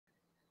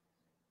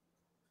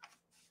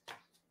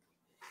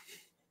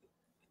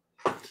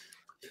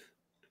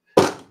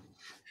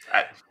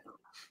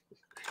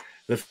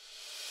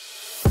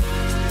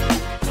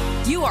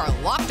You are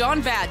Locked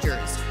On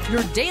Badgers,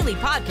 your daily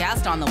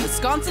podcast on the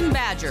Wisconsin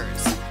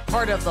Badgers.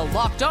 Part of the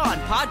Locked On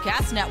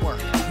Podcast Network,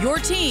 your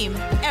team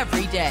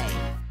every day.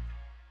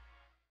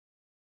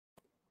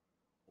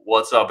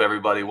 What's up,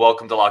 everybody?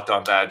 Welcome to Locked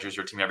On Badgers,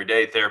 your team every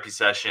day therapy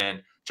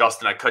session.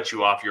 Justin, I cut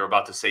you off. You're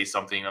about to say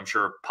something, I'm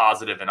sure,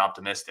 positive and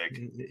optimistic.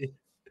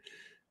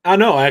 I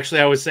know.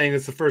 Actually, I was saying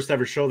it's the first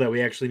ever show that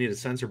we actually need a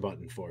censor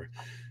button for.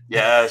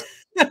 Yes.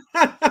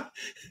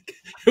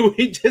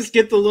 We just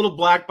get the little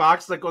black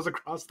box that goes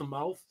across the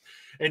mouth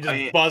and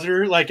just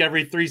buzzer like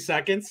every 3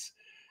 seconds.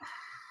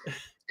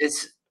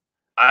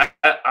 I'm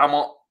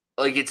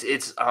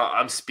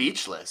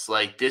speechless.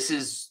 Like,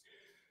 the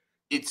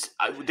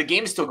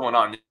game is still going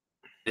on.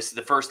 This is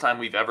the first time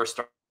we've ever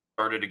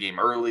started a game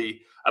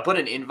early. I put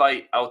an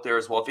invite out there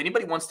as well. If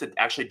anybody wants to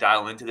actually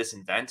dial into this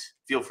and vent,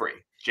 feel free.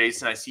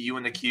 Jason, I see you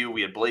in the queue.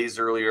 We had Blaze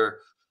earlier.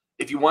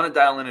 If you want to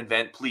dial in and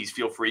vent, please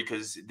feel free,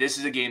 because this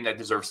is a game that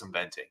deserves some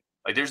venting.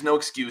 Like, there's no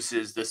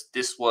excuses.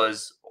 This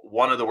was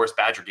one of the worst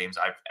Badger games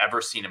I've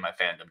ever seen in my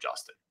fandom,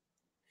 Justin.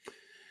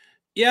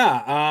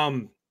 Yeah,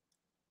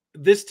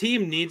 this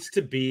team needs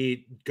to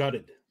be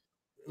gutted.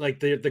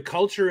 Like, the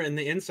culture and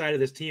the inside of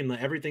this team,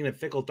 like everything that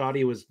Fickell thought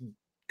he was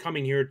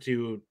coming here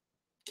to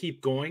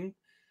keep going,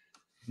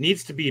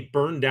 needs to be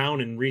burned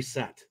down and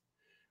reset.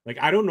 Like,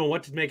 I don't know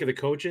what to make of the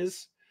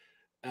coaches.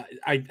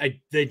 They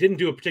didn't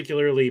do a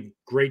particularly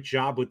great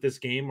job with this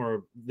game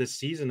or this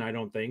season, I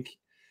don't think.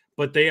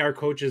 But they are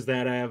coaches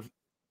that have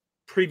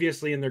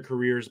previously in their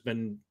careers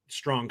been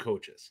strong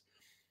coaches.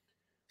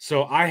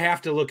 So I have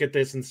to look at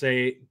this and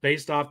say,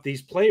 based off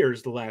these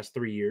players the last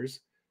 3 years,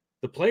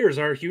 the players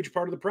are a huge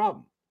part of the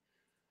problem.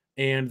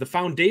 And the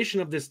foundation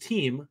of this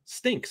team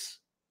stinks.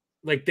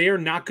 Like, they are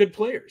not good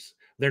players.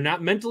 They're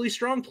not mentally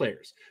strong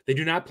players. They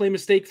do not play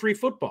mistake-free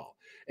football.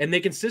 And they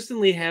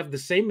consistently have the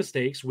same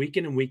mistakes week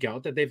in and week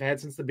out that they've had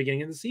since the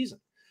beginning of the season.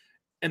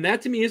 And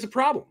that, to me, is a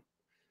problem.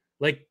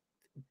 Like,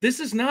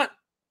 this is not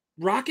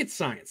rocket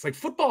science. Like,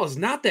 football is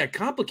not that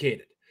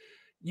complicated.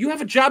 You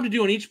have a job to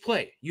do on each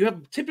play.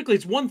 Typically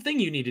it's one thing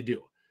you need to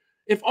do.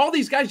 If all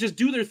these guys just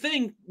do their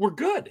thing, we're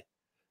good.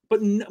 But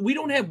we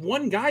don't have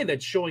one guy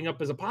that's showing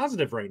up as a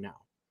positive right now.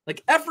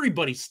 Like,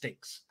 everybody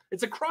stinks.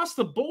 It's across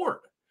the board.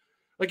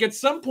 Like, at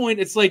some point,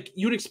 it's like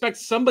you'd expect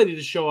somebody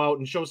to show out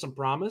and show some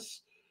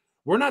promise.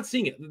 We're not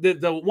seeing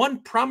it. The one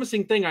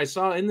promising thing I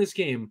saw in this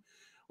game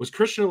was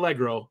Christian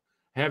Allegro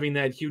having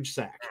that huge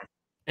sack.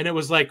 And it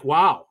was like,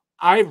 wow,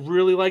 I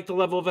really like the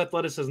level of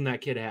athleticism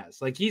that kid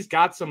has. Like, he's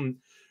got some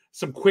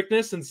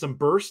quickness and some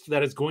burst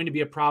that is going to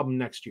be a problem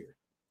next year.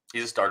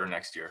 He's a starter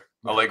next year.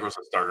 Allegro's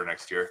a starter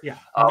next year. Yeah,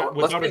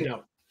 without a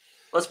doubt.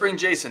 Let's bring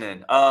Jason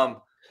in.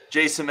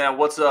 Jason, man,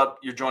 what's up?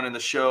 You're joining the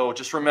show.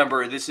 Just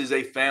remember, this is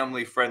a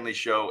family-friendly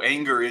show.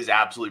 Anger is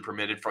absolutely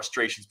permitted.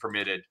 Frustration's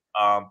permitted.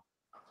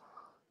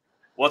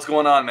 What's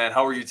going on, man?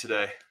 How are you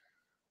today?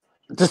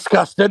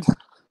 Disgusted.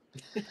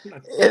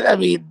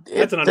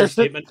 That's an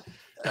understatement.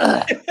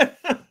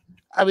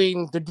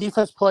 The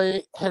defense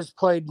has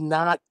played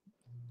not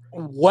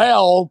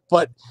well,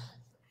 but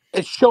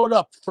it showed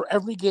up for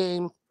every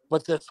game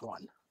but this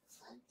one.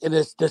 It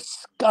is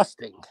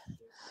disgusting.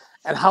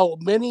 And how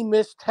many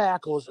missed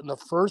tackles in the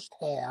first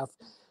half,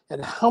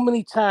 and how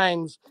many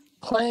times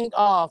playing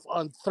off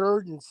on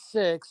 3rd and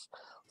 6,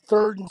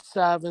 3rd and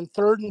 7,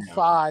 3rd and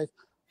 5.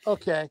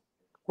 Okay,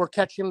 we're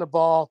catching the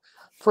ball,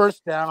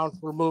 first down,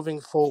 we're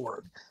moving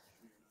forward.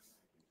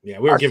 Yeah,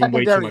 we were giving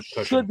way too much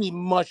cushion. Should be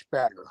much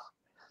better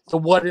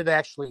than what it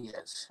actually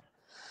is.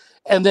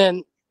 And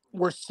then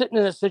we're sitting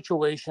in a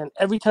situation,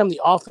 every time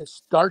the offense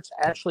starts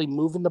actually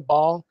moving the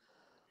ball,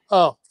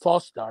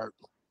 false start.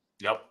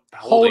 Yep.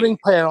 Holding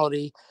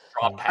penalty.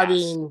 Drop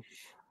pass.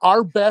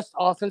 Our best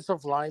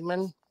offensive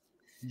lineman,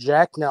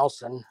 Jack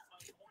Nelson.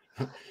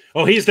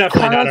 Oh, he's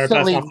definitely not our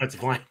best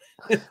offensive line.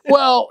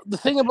 Well, the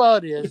thing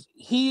about it is,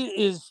 he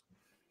is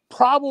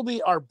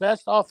probably our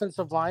best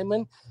offensive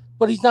lineman,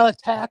 but he's not a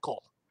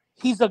tackle.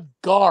 He's a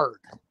guard.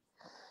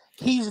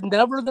 He's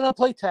never going to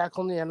play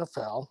tackle in the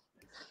NFL.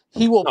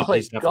 He will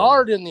play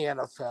guard in the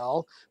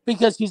NFL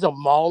because he's a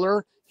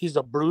mauler, he's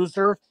a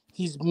bruiser,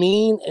 he's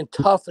mean and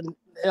tough and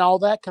all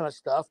that kind of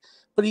stuff,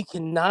 but he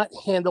cannot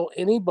handle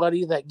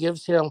anybody that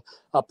gives him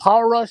a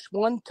power rush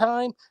one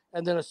time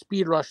and then a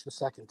speed rush the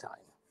second time.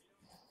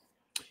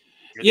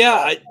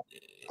 Yeah,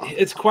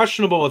 it's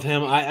questionable with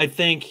him. I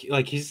think,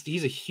 like,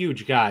 he's a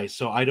huge guy,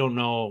 so I don't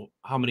know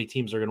how many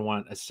teams are going to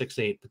want a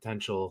 6'8"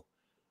 potential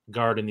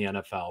guard in the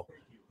NFL.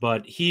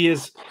 But he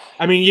is,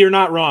 you're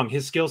not wrong.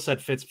 His skill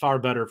set fits far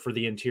better for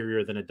the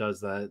interior than it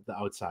does the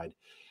outside.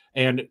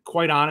 And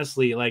quite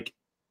honestly, like,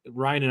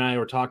 Ryan and I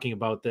were talking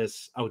about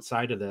this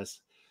outside of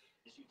this.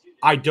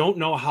 I don't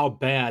know how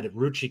bad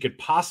Rucci could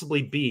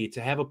possibly be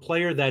to have a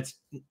player that's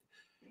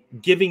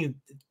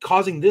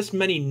causing this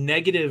many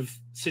negative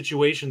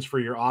situations for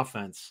your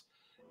offense,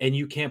 and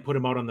you can't put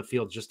him out on the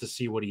field just to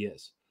see what he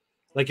is.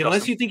 Like,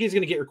 unless you think he's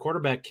going to get your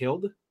quarterback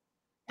killed.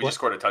 We just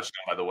scored a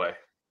touchdown, by the way.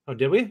 Oh,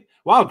 did we?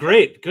 Wow,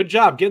 great. Good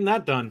job getting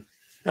that done.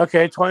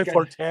 Okay,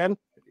 24-10.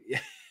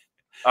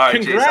 All right,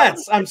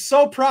 congrats. Jason. I'm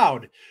so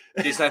proud.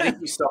 Jason, I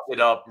think you summed it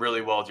up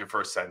really well with your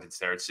first sentence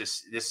there. It's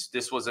just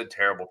this was a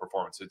terrible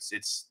performance.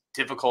 It's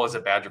difficult as a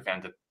Badger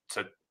fan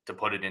to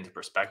put it into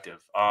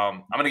perspective.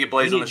 I'm gonna get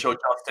Blaze on the show.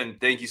 Justin,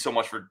 thank you so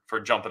much for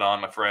jumping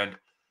on, my friend.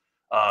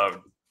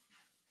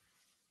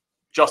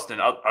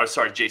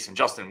 Jason.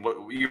 Justin,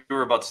 what you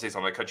were about to say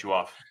something. I cut you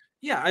off.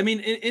 Yeah, I mean,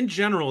 in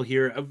general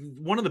here,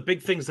 one of the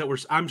big things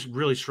that I'm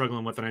really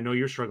struggling with, and I know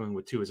you're struggling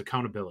with too, is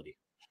accountability.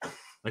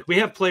 Like, we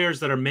have players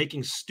that are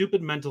making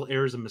stupid mental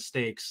errors and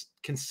mistakes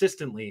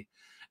consistently,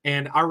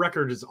 and our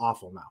record is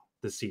awful now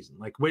this season.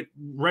 Like,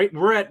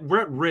 we're at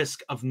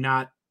risk of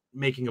not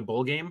making a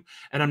bowl game,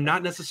 and I'm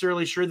not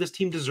necessarily sure this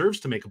team deserves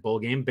to make a bowl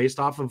game based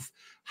off of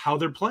how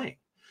they're playing.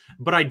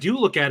 But I do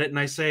look at it and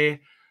I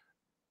say,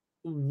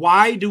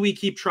 why do we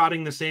keep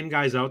trotting the same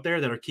guys out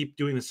there that are keep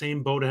doing the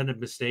same boat-ended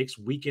mistakes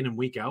week in and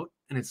week out?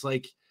 And it's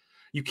like,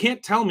 you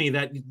can't tell me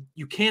that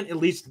you can't at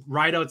least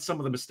ride out some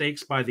of the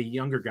mistakes by the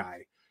younger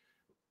guy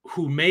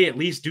who may at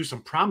least do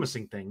some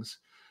promising things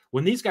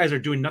when these guys are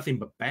doing nothing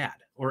but bad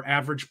or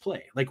average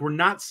play. Like, we're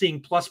not seeing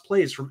plus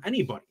plays from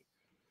anybody.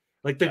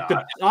 Like,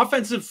 the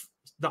offensive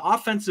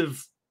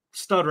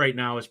stud right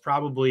now is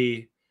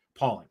probably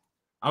Pauling.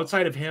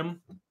 Outside of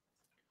him,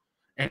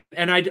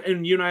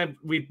 and you and I,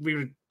 we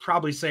would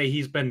probably say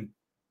he's been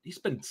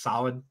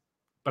solid,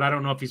 but I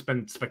don't know if he's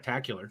been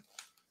spectacular.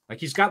 Like,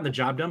 he's gotten the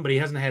job done, but he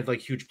hasn't had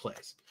like huge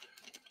plays.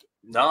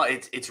 No,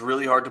 it's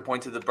really hard to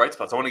point to the bright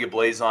spots. I want to get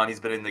Blaze on. He's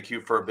been in the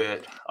queue for a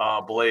bit.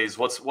 Blaze,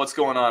 what's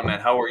going on, man?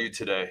 How are you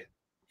today?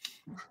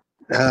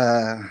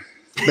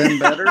 Been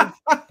better.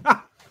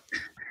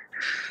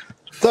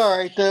 It's all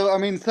right though. I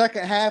mean,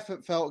 second half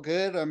it felt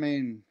good. I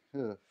mean,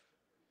 the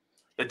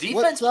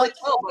defense played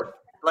well, but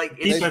like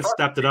defense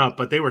stepped it up,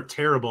 but they were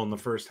terrible in the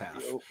first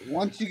half.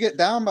 Once you get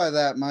down by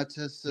that much,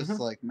 it's just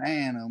like,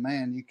 man, oh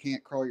man, you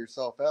can't crawl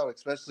yourself out,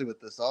 especially with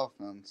this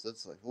offense.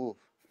 It's like, oof.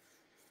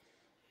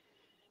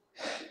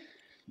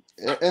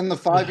 And the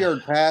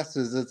 5-yard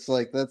passes, it's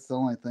like that's the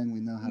only thing we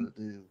know how to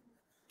do.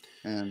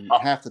 And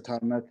half the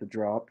time that's a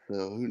drop,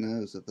 so who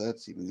knows if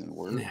that's even going to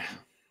work. Yeah.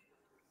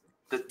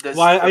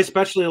 Well, I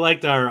especially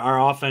liked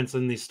our offense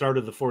in the start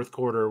of the fourth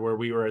quarter where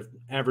we were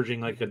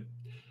averaging like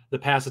the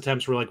pass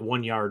attempts were like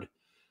 1 yard.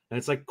 And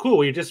it's like, cool,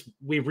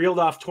 we reeled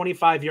off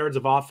 25 yards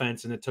of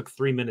offense and it took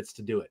 3 minutes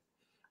to do it.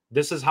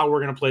 This is how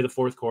we're going to play the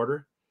fourth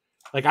quarter.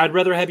 Like, I'd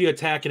rather have you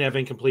attack and have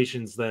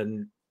incompletions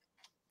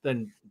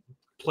than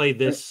play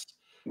this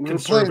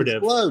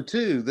conservative. Playing slow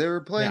too. They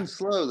were playing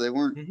slow. They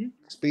weren't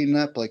speeding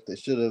up like they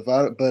should have.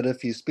 But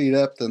if you speed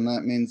up, then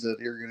that means that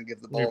you're going to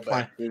give the ball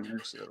back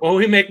sooner. So. Well,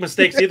 we make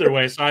mistakes either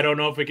way, so I don't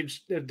know if we can.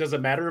 It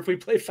doesn't matter if we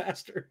play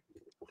faster.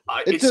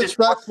 It just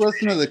sucks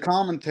listening to the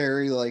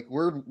commentary. Like,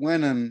 we're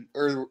winning,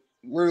 or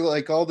we're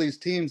like all these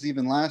teams.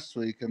 Even last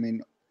week, I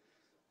mean,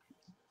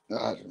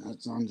 I don't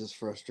know, I'm just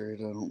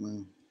frustrated. I don't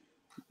know.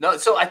 No,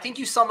 so I think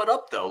you sum it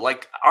up though.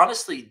 Like,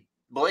 honestly,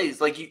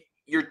 Blaze, like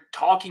you're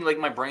talking like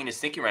my brain is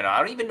thinking right now. I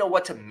don't even know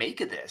what to make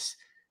of this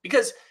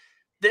because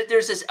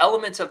there's this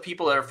element of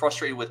people that are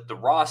frustrated with the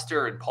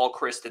roster and Paul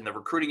Chryst and the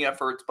recruiting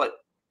efforts, but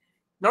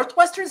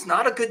Northwestern's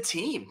not a good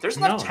team. There's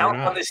enough talent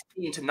on this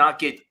team to not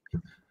get.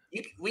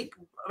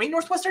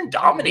 Northwestern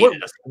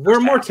dominated us. We're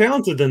more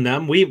talented than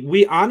them.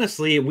 We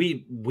honestly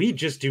we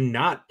just do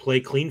not play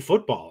clean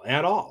football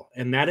at all,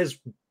 and that has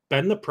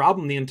been the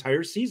problem the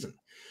entire season.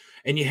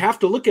 And you have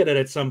to look at it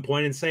at some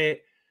point and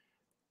say,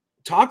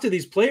 talk to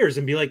these players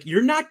and be like,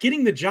 you're not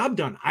getting the job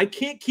done. I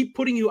can't keep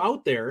putting you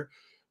out there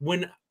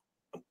when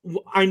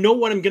I know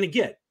what I'm going to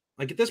get.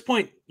 Like, at this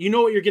point, you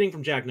know what you're getting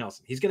from Jack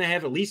Nelson. He's going to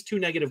have at least 2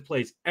 negative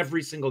plays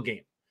every single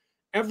game.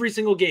 Every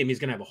single game, he's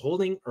going to have a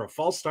holding or a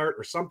false start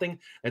or something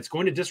that's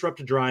going to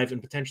disrupt a drive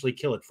and potentially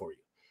kill it for you.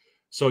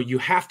 So you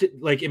have to,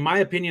 like, in my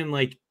opinion,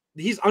 like,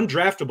 he's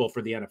undraftable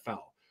for the NFL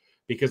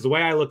because the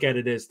way I look at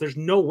it is there's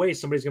no way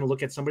somebody's going to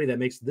look at somebody that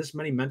makes this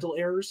many mental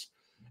errors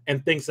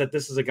and thinks that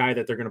this is a guy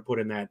that they're going to put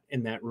in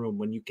that room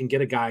when you can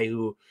get a guy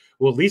who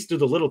will at least do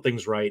the little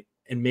things right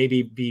and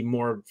maybe be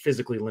more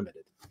physically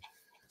limited.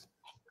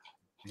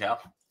 Yeah.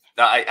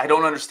 Now, I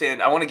don't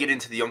understand. I want to get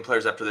into the young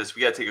players after this.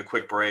 We got to take a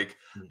quick break.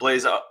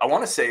 Blaze, I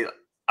want to say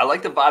I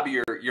like the vibe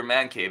of your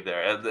man cave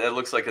there. It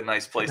looks like a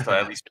nice place to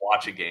at least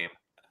watch a game.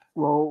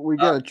 Well, we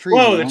got a tree.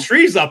 Whoa, the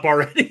tree's up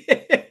already.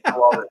 I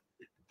love it.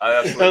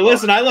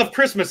 Listen, I love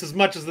Christmas as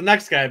much as the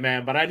next guy,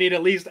 man, but I need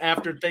at least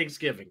after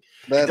Thanksgiving.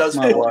 It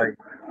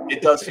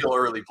does feel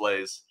early,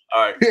 Blaze.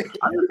 All right.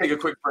 I'm going to take a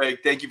quick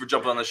break. Thank you for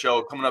jumping on the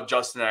show. Coming up,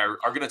 Justin and I are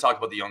going to talk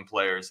about the young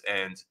players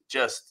and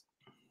just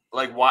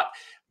like what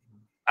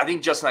I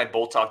think Justin and I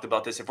both talked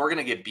about this. If we're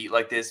going to get beat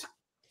like this,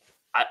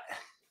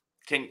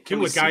 can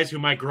with guys who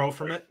might grow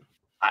from it?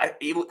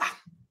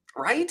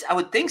 Right? I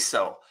would think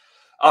so.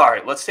 All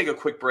right, let's take a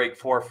quick break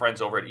for our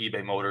friends over at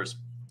eBay Motors.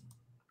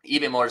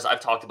 eBay Motors,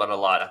 I've talked about it a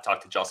lot. I've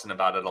talked to Justin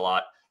about it a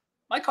lot.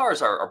 My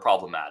cars are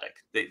problematic.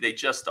 They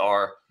just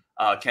are.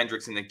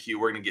 Kendrick's in the queue.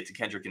 We're going to get to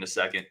Kendrick in a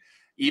second.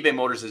 eBay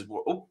Motors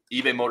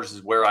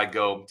is where I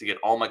go to get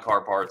all my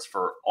car parts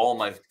for all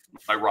my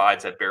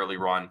rides that barely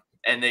run.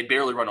 And they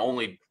barely run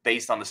only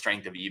based on the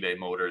strength of eBay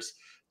Motors.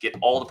 Get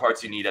all the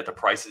parts you need at the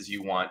prices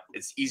you want.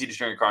 It's easy to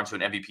turn your car into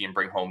an MVP and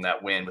bring home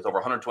that win. With over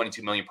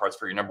 122 million parts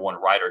for your number one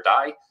ride or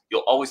die,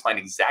 you'll always find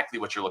exactly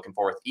what you're looking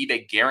for. With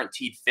eBay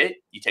Guaranteed Fit,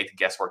 you take the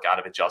guesswork out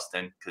of it,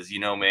 Justin, because you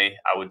know me,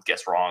 I would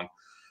guess wrong.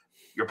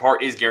 Your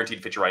part is guaranteed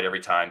to fit your ride every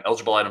time.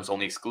 Eligible items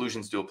only,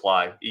 exclusions do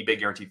apply. eBay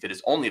Guaranteed Fit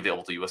is only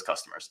available to U.S.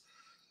 customers.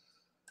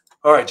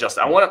 All right,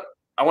 Justin, I want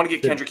to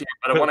get Kendrick here,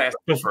 but I want to ask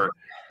you first.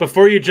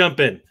 Before you jump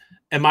in,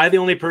 am I the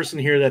only person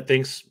here that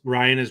thinks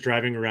Ryan is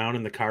driving around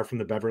in the car from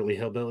the Beverly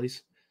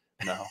Hillbillies?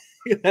 No.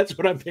 That's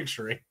what I'm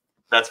picturing.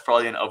 That's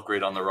probably an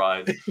upgrade on the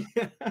ride.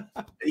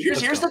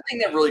 Here's the thing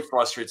that really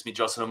frustrates me,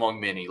 Justin, among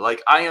many.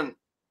 Like, I'm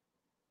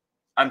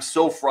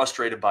so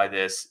frustrated by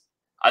this.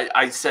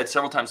 I said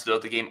several times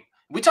throughout the game,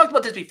 we talked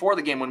about this before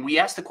the game when we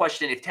asked the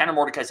question, if Tanner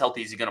Mordecai's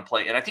healthy, is he going to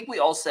play? And I think we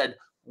all said,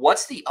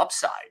 what's the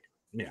upside?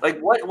 Yeah. Like,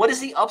 what is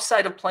the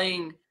upside of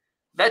playing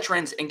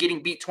veterans and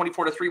getting beat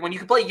 24-3 when you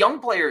can play young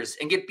players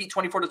and get beat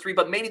 24-3,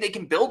 but maybe they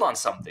can build on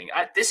something?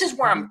 This is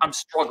where I'm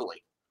struggling.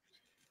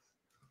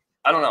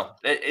 I don't know.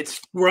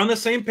 We're on the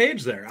same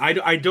page there.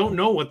 I don't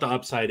know what the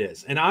upside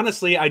is. And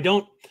honestly, I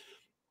don't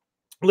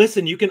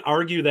listen. You can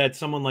argue that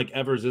someone like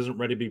Evers isn't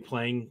ready to be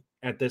playing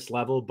at this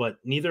level, but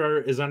none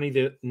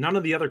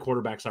of the other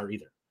quarterbacks are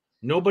either.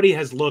 Nobody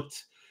has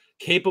looked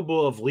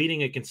capable of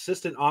leading a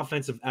consistent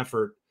offensive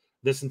effort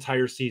this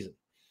entire season.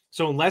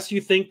 So unless you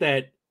think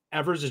that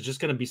Evers is just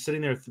going to be sitting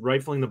there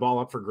rifling the ball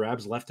up for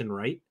grabs left and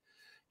right,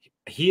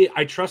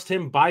 I trust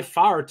him by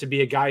far to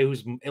be a guy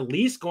who's at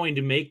least going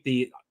to make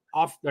the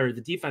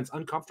defense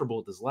uncomfortable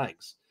with his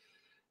legs.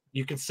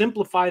 You can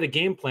simplify the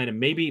game plan, and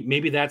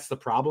maybe that's the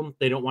problem.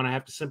 They don't want to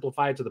have to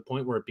simplify it to the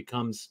point where it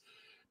becomes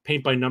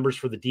paint by numbers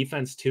for the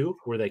defense too,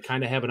 where they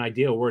kind of have an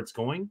idea of where it's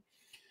going.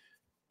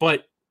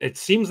 But it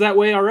seems that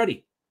way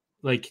already.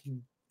 Like,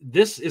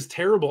 this is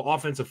terrible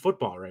offensive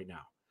football right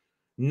now.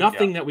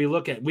 Nothing that we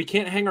look at. We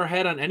can't hang our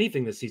head on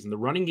anything this season. The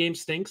running game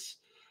stinks.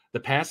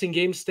 The passing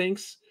game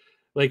stinks.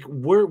 Like,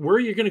 where are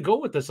you going to go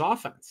with this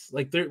offense?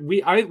 Like,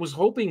 I was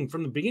hoping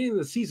from the beginning of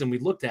the season, we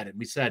looked at it and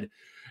we said,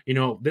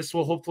 this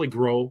will hopefully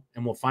grow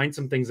and we'll find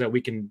some things that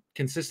we can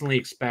consistently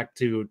expect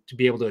to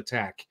be able to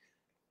attack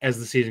as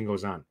the season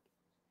goes on.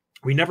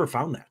 We never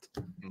found that.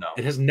 No,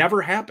 it has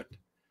never happened.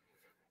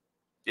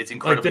 It's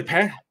incredible.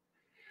 Like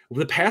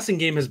the passing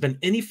game has been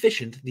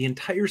inefficient the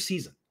entire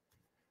season.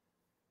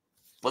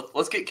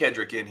 Let's get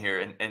Kendrick in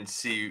here and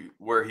see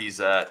where he's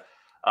at.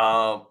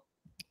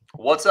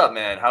 What's up,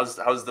 man? How's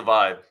the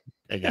vibe?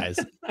 Hey guys.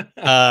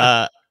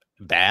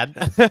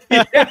 Bad.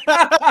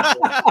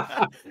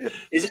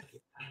 Is it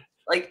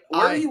like,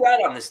 where are you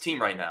at on this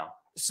team right now?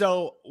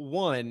 So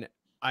one,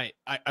 I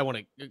want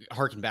to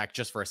harken back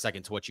just for a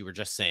second to what you were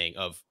just saying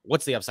of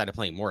what's the upside of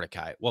playing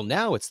Mordecai. Well,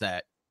 now it's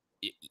that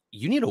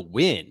you need a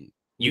win.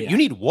 You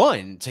need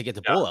one to get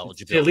the bowl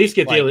eligibility. To at least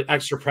get the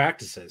extra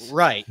practices.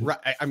 Right.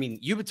 I mean,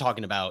 you've been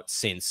talking about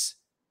since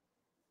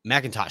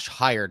McIntosh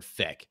hired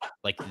Fick.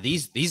 Like,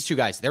 these two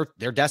guys,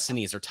 their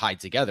destinies are tied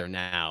together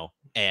now.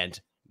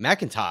 And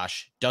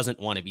McIntosh doesn't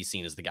want to be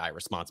seen as the guy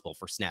responsible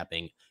for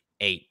snapping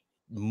a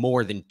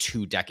more than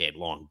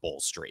 2-decade-long bowl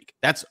streak.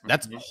 That's a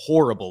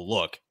horrible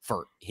look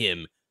for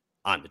him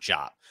on the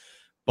job.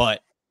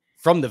 But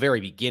from the very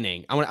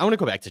beginning, I want to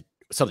go back to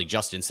something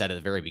Justin said at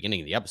the very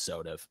beginning of the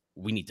episode of,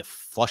 we need to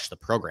flush the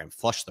program,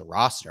 flush the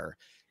roster,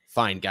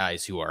 find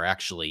guys who are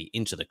actually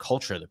into the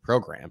culture of the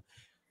program.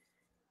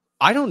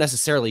 I don't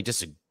necessarily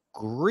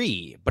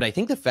disagree, but I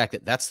think the fact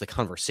that that's the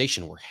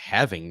conversation we're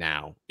having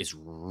now is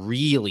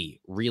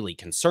really, really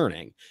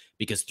concerning,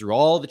 because through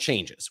all the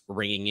changes, we're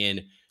bringing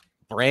in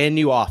brand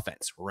new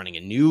offense. We're running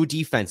a new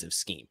defensive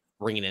scheme,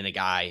 bringing in a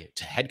guy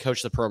to head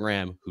coach the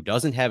program who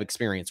doesn't have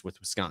experience with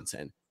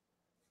Wisconsin.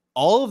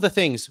 All of the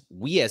things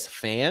we as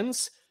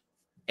fans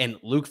and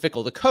Luke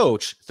Fickell, the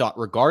coach, thought,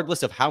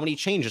 regardless of how many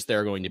changes there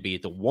are going to be,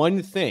 the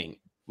one thing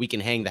we can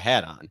hang the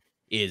hat on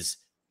is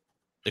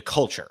the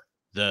culture,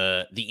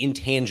 the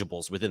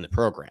intangibles within the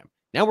program.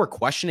 Now we're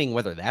questioning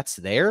whether that's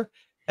there.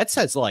 That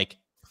says, like,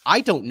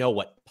 I don't know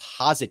what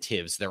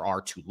positives there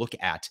are to look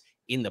at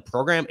in the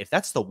program. If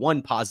that's the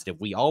one positive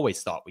we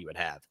always thought we would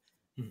have,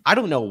 I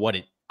don't know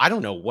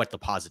what the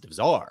positives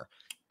are,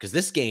 because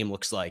this game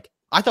looks like,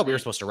 I thought we were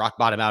supposed to rock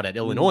bottom out at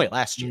Illinois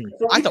last year.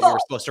 I thought we were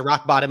supposed to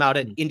rock bottom out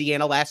at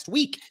Indiana last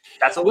week.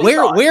 That's what we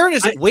thought.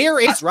 Where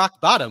is rock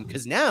bottom?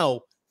 Because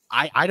now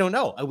I don't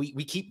know.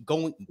 We keep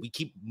going. We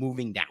keep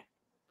moving down.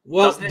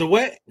 Well, go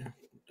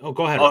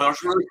ahead. Oh, that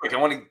was really quick. I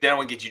want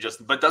to get you,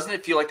 Justin. But doesn't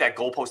it feel like that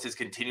goalpost is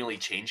continually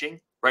changing?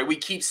 Right? We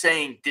keep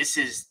saying this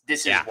is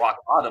rock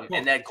bottom,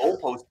 and that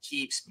goalpost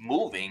keeps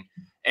moving.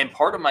 And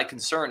part of my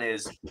concern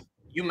is,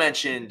 you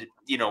mentioned,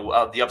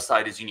 the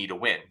upside is you need a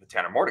win with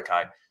Tanner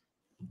Mordecai.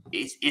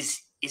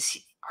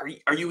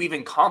 Are you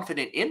even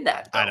confident in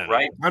that, though, I don't know.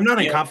 right? I'm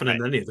not confident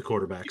in any of the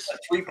quarterbacks.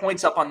 3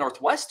 points up on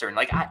Northwestern.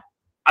 Like,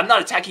 I'm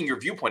not attacking your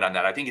viewpoint on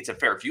that. I think it's a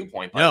fair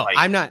viewpoint. But no,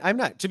 I'm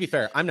not. To be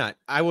fair, I'm not.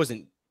 I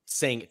wasn't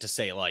saying it to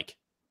say, like,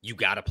 you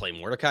got to play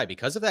Mordecai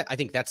because of that. I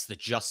think that's the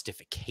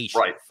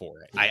justification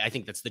for it. I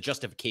think that's the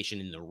justification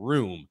in the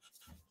room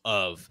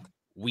of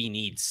we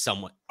need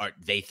someone, or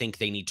they think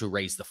they need to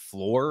raise the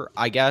floor,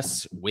 I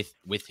guess, with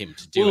him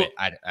to do it.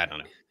 I don't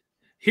know.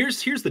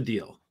 Here's the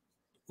deal.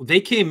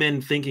 They came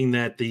in thinking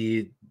that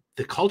the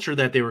culture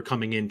that they were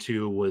coming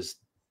into was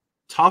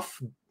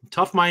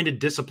tough-minded,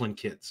 disciplined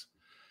kids.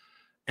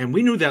 And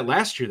we knew that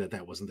last year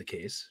that wasn't the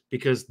case,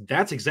 because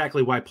that's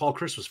exactly why Paul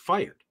Chryst was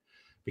fired.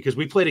 Because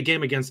we played a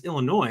game against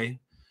Illinois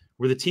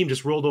where the team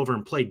just rolled over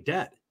and played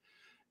dead.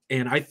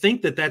 And I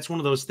think that that's one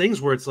of those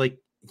things where it's like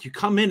you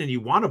come in and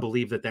you want to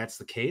believe that that's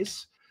the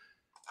case.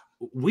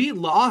 We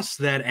lost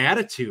that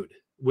attitude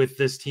with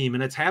this team,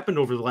 and it's happened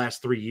over the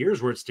last 3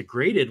 years where it's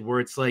degraded, where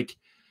it's like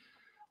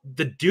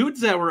the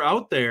dudes that were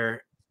out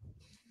there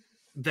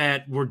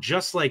that were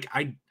just like,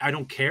 I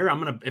don't care.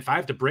 If I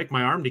have to break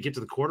my arm to get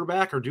to the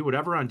quarterback or do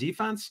whatever on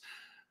defense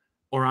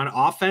or on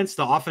offense,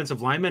 the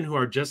offensive linemen who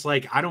are just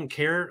like, I don't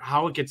care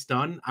how it gets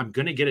done. I'm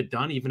going to get it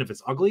done, even if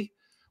it's ugly.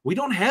 We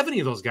don't have any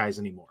of those guys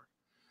anymore.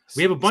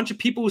 We have a bunch of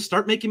people who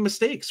start making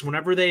mistakes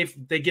whenever they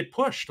get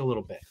pushed a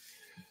little bit.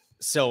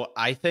 So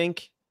I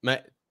think, I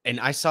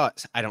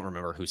don't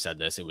remember who said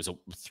this. It was a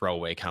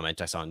throwaway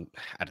comment I saw on,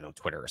 I don't know,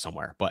 Twitter or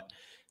somewhere, but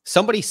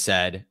somebody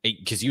said,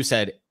 because you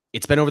said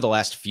it's been over the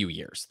last few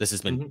years. This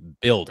has been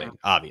building,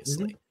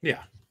 obviously.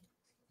 Yeah.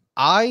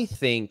 I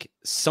think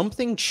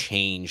something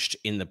changed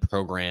in the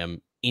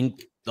program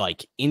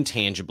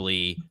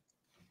intangibly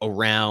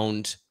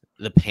around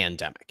the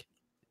pandemic.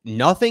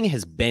 Nothing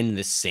has been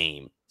the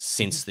same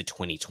since the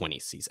 2020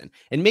 season.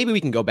 And maybe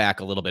we can go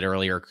back a little bit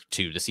earlier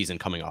to the season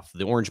coming off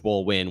the Orange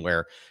Bowl win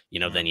where,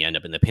 then you end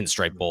up in the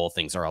Pinstripe Bowl.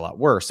 Things are a lot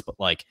worse. But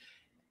like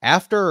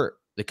after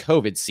the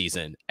COVID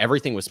season,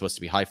 everything was supposed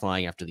to be high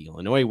flying after the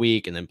Illinois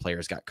week. And then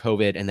players got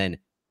COVID, and then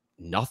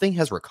nothing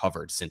has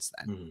recovered since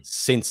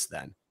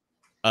then.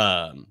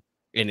 And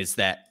it's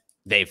that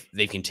they've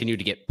continued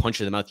to get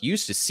punched in the mouth. You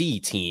used to see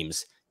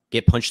teams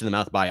get punched in the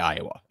mouth by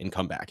Iowa and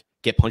come back,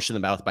 get punched in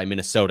the mouth by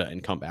Minnesota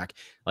and come back.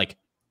 Like,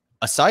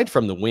 aside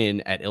from the win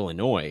at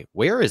Illinois,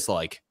 where is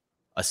like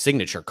a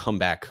signature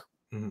comeback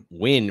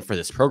win for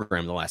this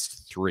program in the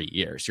last 3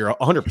 years? You're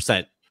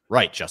 100%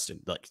 right, Justin.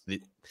 Like this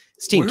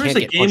team can't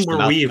get punched in the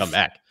mouth and come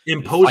back.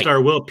 Imposed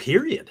our will,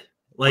 period.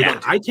 Like,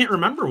 I can't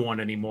remember one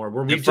anymore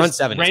where we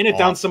just ran it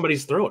down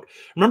somebody's throat.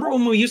 Remember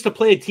when we used to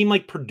play a team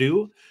like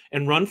Purdue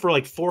and run for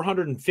like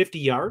 450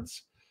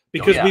 yards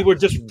because we would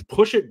just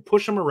push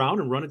them around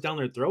and run it down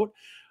their throat?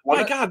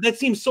 My God, that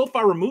seems so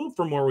far removed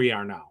from where we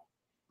are now.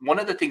 One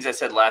of the things I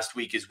said last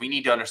week is we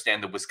need to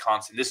understand that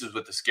Wisconsin, this is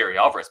with the Scary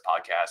Alvarez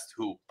podcast,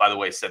 who, by the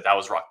way, said that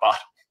was rock bottom,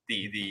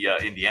 the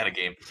Indiana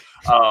game.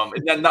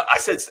 And then I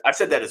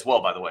said that as well,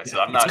 by the way.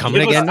 So I'm not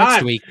coming again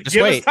next week. Just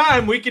give wait. us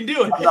time, we can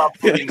do it. I'm not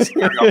putting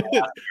Scary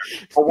Alvarez.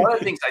 But one of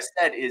the things I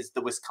said is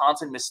the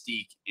Wisconsin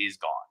mystique is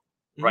gone.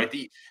 Right.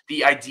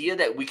 The idea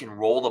that we can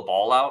roll the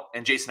ball out,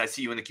 and Jason, I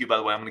see you in the queue, by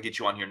the way. I'm going to get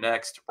you on here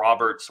next.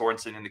 Robert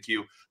Sorensen in the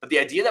queue. But the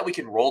idea that we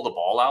can roll the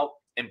ball out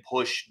and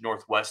push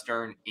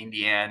Northwestern,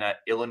 Indiana,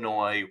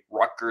 Illinois,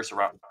 Rutgers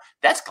around,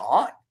 that's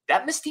gone.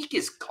 That mystique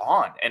is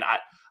gone. And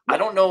I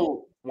don't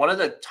know. One of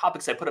the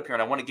topics I put up here,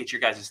 and I want to get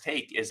your guys'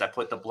 take, is I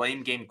put the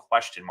blame game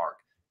question mark.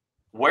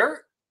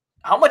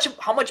 How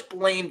much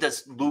blame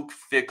does Luke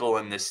Fickell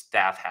and this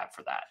staff have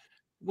for that?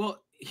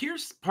 Well,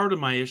 here's part of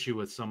my issue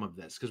with some of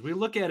this, because we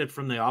look at it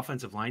from the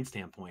offensive line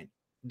standpoint.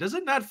 Does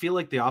it not feel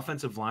like the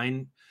offensive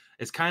line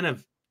is kind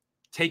of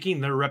taking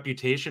their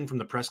reputation from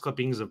the press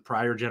clippings of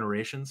prior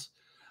generations?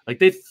 Like,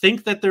 they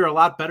think that they're a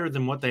lot better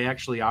than what they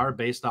actually are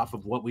based off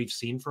of what we've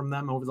seen from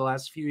them over the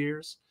last few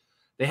years.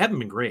 They haven't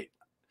been great.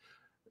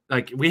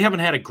 Like, we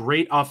haven't had a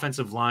great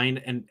offensive line,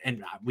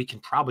 and we can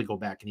probably go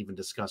back and even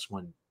discuss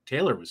when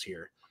Taylor was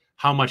here,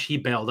 how much he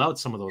bailed out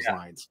some of those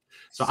lines.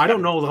 So I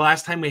don't know the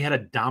last time we had a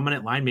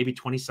dominant line, maybe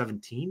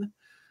 2017.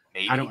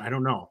 Maybe. I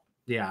don't know.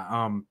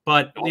 Yeah.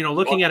 But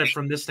looking at it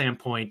from this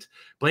standpoint,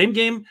 blame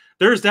game,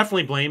 there's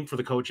definitely blame for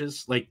the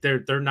coaches. Like,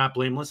 they're not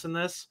blameless in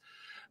this,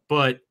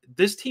 but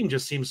this team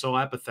just seems so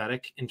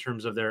apathetic in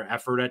terms of their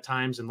effort at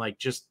times, and like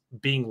just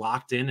being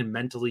locked in and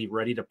mentally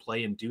ready to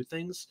play and do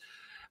things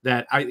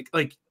that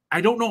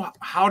I don't know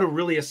how to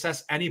really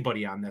assess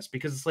anybody on this,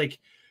 because it's like,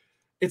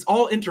 it's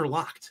all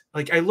interlocked.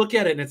 Like, I look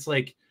at it and it's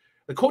like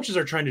the coaches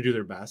are trying to do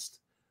their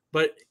best,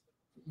 but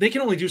they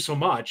can only do so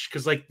much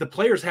because like the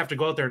players have to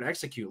go out there and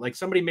execute. Like,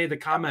 somebody made the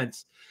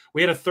comments,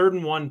 we had a 3rd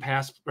and 1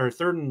 pass, or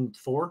 3rd and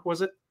 4,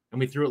 was it? And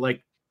we threw it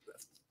like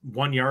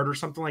 1 yard or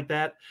something like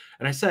that.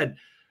 And I said,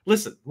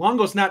 listen,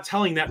 Longo's not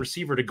telling that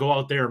receiver to go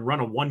out there and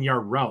run a 1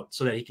 yard route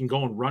so that he can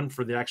go and run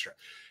for the extra.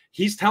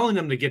 He's telling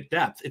them to get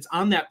depth. It's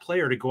on that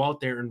player to go out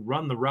there and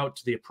run the route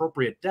to the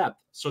appropriate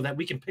depth so that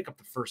we can pick up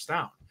the first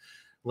down.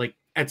 Like,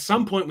 at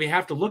some point we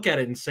have to look at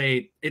it and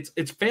say it's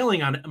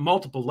failing on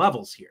multiple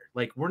levels here.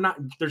 Like,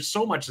 there's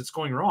so much that's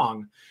going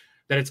wrong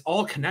that it's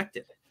all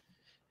connected.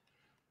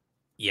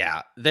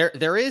 Yeah,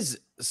 there is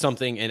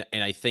something, and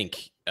I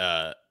think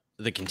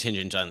the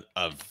contingent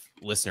of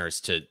listeners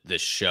to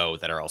this show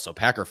that are also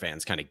Packer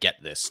fans kind of get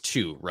this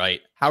too,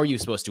 right? How are you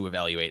supposed to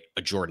evaluate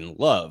a Jordan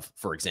Love,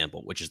 for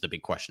example, which is the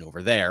big question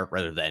over there,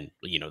 rather than,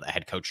 the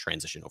head coach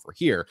transition over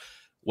here,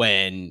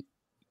 when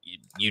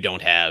you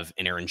don't have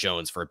an Aaron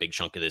Jones for a big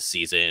chunk of this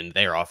season.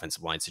 Their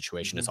offensive line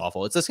situation is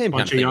awful. It's the same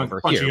kind of thing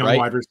over here, young right?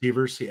 Wide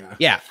receivers, yeah.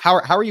 Yeah. How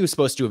are you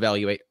supposed to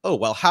evaluate? Oh,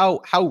 well,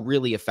 how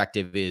really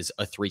effective is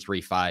a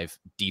 3-3-5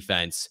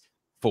 defense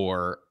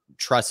for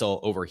Tressel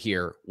over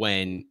here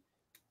when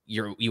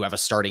you have a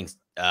starting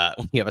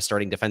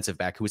defensive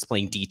back who was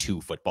playing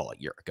D2 football a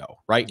year ago,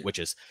 right? Yeah. Which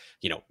is,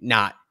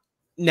 not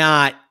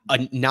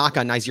a knock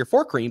on Nizier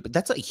Forkream, but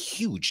that's a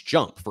huge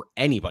jump for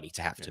anybody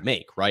to have to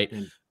make, right?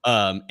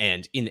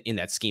 And in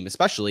that scheme,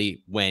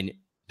 especially when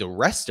the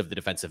rest of the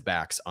defensive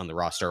backs on the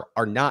roster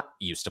are not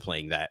used to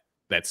playing that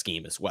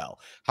scheme as well.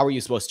 How are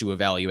you supposed to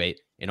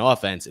evaluate an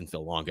offense in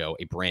Phil Longo,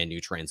 a brand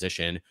new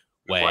transition,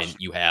 when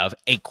you have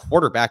a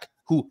quarterback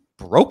who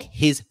broke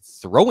his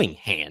throwing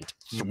hand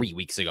 3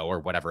 weeks ago or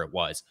whatever it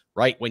was,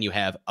 right? When you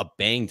have a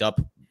banged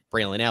up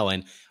Braylon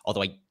Allen,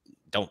 although I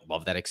don't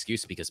love that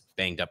excuse because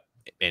banged up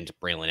and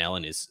Braylon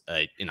Allen is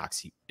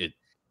what's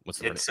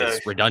the word?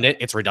 It's redundant.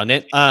 It's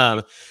redundant.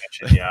 But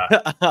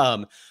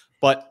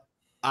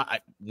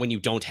when you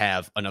don't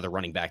have another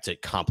running back to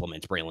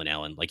complement Braylon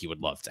Allen like you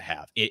would love to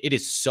have, it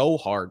is so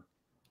hard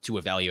to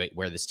evaluate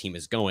where this team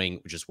is going,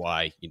 which is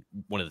why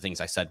one of the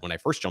things I said when I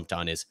first jumped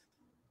on is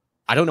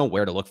I don't know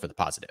where to look for the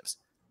positives.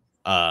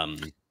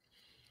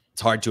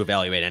 It's hard to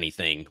evaluate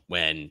anything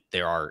when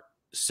there are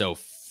so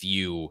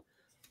few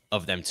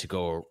of them to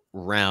go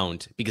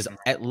around, because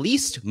at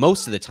least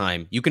most of the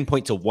time you can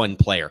point to one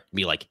player and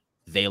be like,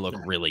 they look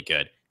really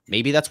good.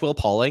 Maybe that's Will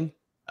Pauling.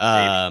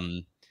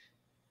 But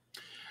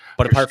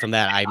apart from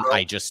that,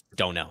 I just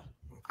don't know.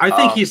 I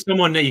think he's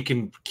someone that you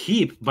can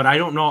keep, but I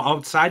don't know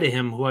outside of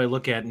him who I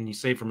look at and you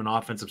say from an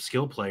offensive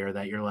skill player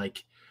that you're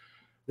like,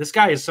 this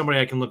guy is somebody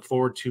I can look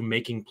forward to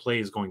making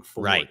plays going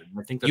forward. Right. And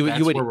I think that's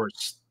where we're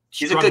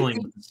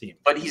struggling with the team.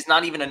 But he's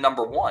not even a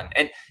number one.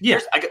 And I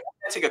got to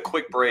take a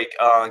quick break.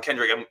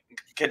 Kendrick, I'm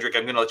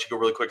going to let you go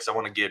really quick because I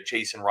want to give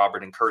Jason,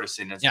 Robert, and Curtis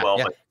in as well.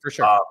 Yeah, but, for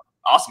sure.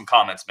 Awesome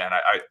comments, man.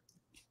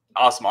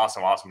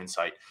 Awesome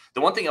insight.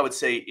 The one thing I would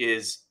say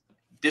is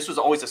this was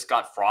always a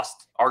Scott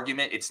Frost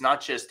argument. It's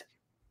not just,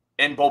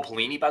 and Bo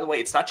Pelini, by the way,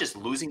 it's not just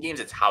losing games,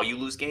 it's how you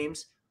lose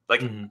games.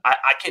 Like,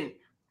 I can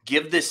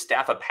give this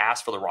staff a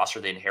pass for the roster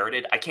they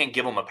inherited. I can't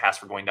give them a pass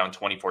for going down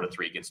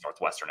 24-3 against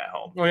Northwestern at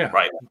home. Oh, yeah.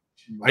 Right?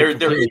 There is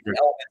an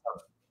element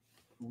of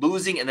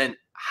losing, and then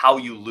how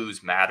you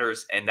lose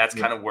matters. And that's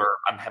kind of where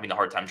I'm having a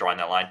hard time drawing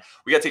that line.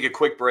 We got to take a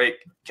quick break.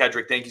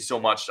 Kedrick, thank you so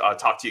much.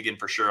 Talk to you again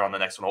for sure on the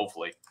next one,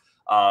 hopefully.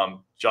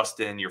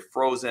 Justin, you're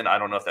frozen. I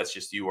don't know if that's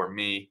just you or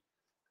me.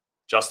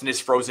 Justin is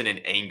frozen in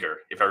anger,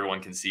 if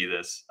everyone can see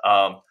this.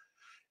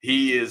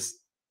 He is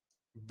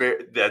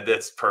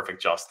that's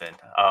perfect, Justin.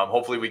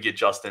 Hopefully we get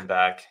Justin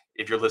back.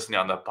 If you're listening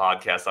on the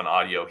podcast on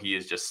audio, he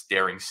is just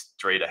staring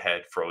straight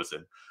ahead,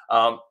 frozen.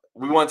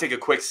 We want to take a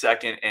quick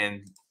second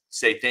and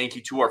say thank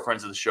you to our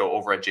friends of the show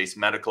over at Jase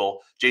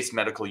Medical. Jase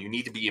Medical, you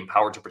need to be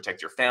empowered to protect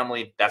your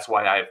family. That's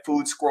why I have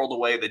food squirreled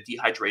away, the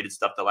dehydrated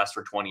stuff that lasts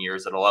for 20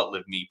 years. That'll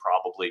outlive me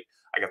probably.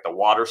 I got the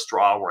water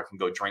straw where I can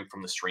go drink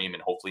from the stream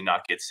and hopefully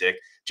not get sick.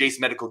 Jase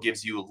Medical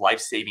gives you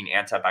life-saving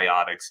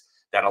antibiotics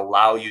that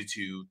allow you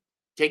to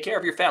take care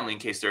of your family in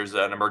case there's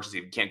an emergency.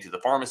 If you can't do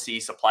the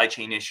pharmacy, supply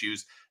chain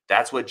issues,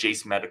 that's what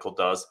Jase Medical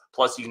does.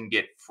 Plus, you can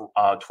get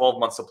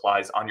 12-month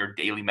supplies on your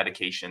daily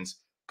medications.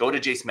 Go to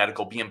Jase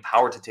Medical. Be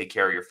empowered to take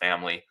care of your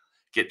family.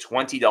 Get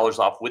 $20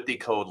 off with the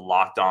code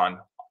LOCKEDON.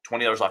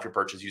 $20 off your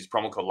purchase. Use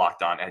promo code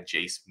LOCKEDON at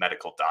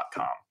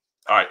jasemedical.com.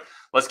 All right,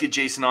 let's get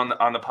Jason on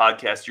the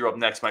podcast. You're up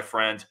next, my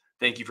friend.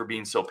 Thank you for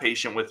being so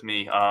patient with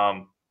me.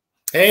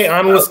 Hey,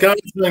 I'm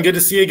Wisconsin. Good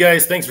to see you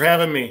guys. Thanks for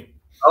having me.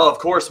 Oh, of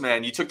course,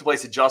 man. You took the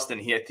place of Justin.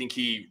 I think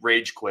he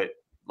rage quit.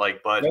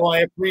 No, I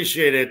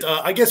appreciate it.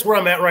 I guess where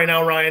I'm at right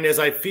now, Ryan, is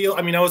I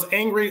was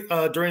angry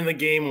during the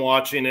game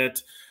watching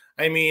it.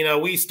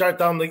 We start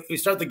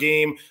the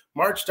game,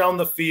 march down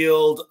the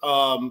field,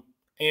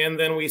 and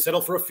then we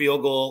settle for a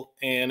field goal.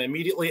 And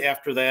immediately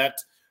after that,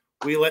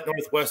 we let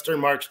Northwestern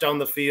march down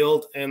the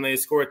field, and they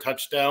score a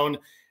touchdown.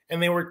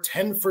 And they were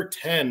 10 for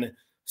 10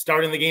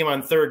 starting the game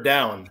on third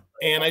down.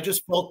 And I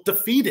just felt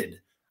defeated.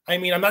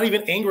 I'm not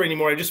even angry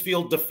anymore. I just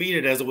feel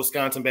defeated as a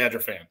Wisconsin Badger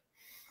fan.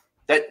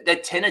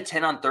 That 10 of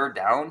 10 on third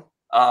down,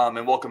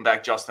 and welcome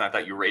back, Justin. I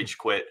thought you rage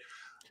quit.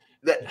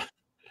 That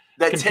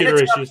 10 of 10 on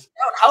third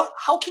down,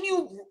 how can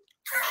you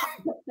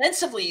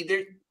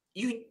defensively?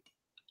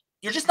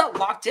 You're just not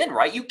locked in,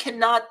 right? You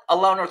cannot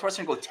allow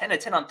Northwestern to go 10 of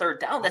 10 on third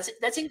down.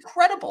 That's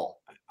incredible.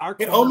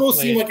 It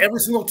almost seemed like every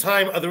single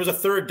time there was a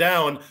third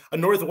down, a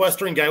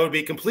Northwestern guy would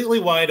be completely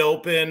wide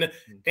open.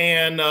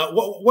 And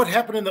what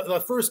happened in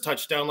the first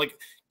touchdown? Like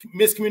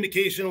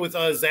miscommunication with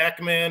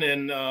Zachman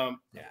and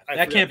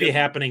that can't be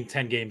happening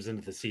 10 games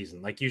into the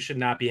season. Like you should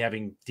not be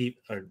having deep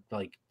or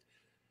like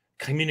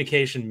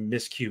communication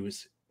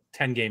miscues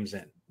 10 games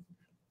in.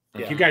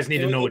 You guys need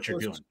to know what you're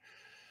doing.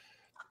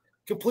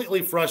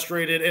 Completely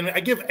frustrated, and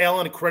I give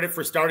Allen credit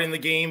for starting the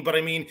game, but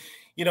the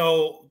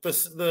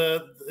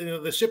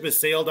ship has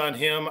sailed on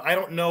him. I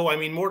don't know.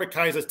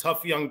 Mordecai is a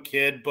tough young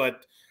kid,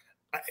 but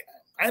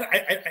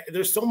I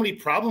there's so many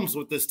problems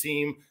with this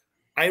team.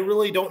 I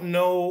really don't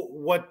know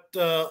what,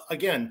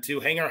 again, to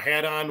hang our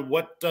hat on,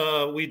 what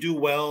we do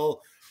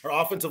well. Our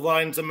offensive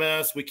line's a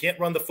mess. We can't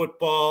run the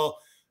football.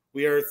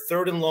 We are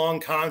third and long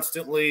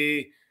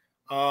constantly.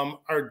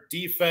 Our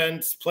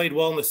defense played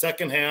well in the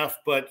second half,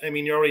 but, I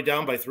mean, you're already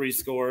down by 3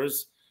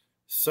 scores.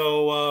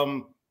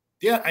 So,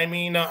 yeah, I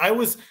mean, I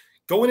was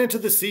going into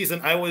the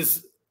season, I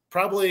was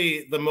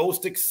probably the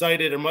most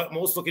excited and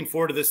most looking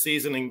forward to this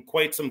season in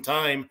quite some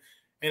time.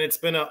 And it's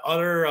been an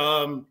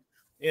utter,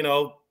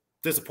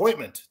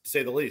 disappointment, to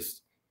say the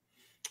least.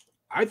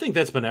 I think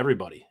that's been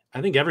everybody.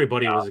 I think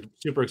everybody was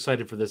super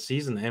excited for this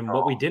season. And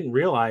what we didn't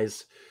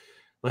realize,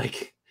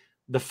 like,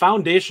 the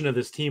foundation of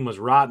this team was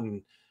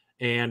rotten.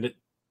 And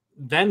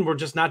then we're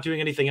just not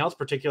doing anything else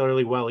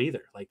particularly well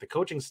either. Like, the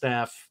coaching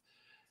staff,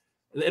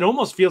 it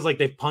almost feels like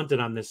they've punted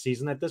on this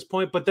season at this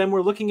point. But then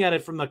we're looking at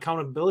it from the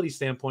accountability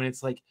standpoint.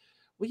 It's like,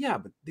 well, yeah,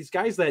 but these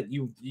guys that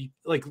you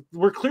like,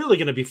 we're clearly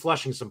going to be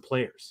flushing some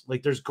players.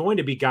 Like, there's going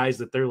to be guys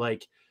that they're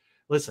like,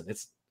 listen,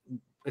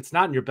 it's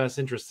not in your best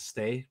interest to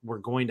stay. We're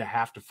going to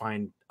have to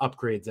find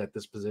upgrades at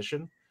this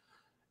position.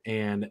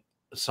 And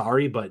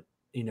sorry, but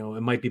it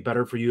might be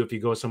better for you if you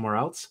go somewhere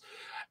else.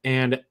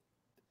 And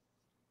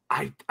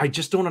I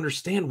just don't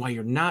understand why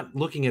you're not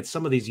looking at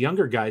some of these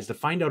younger guys to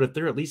find out if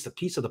they're at least a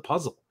piece of the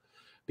puzzle.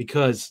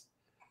 Because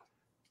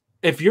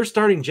if you're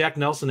starting Jack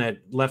Nelson at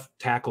left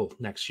tackle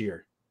next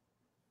year,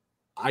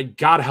 I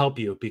gotta help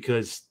you,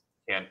 because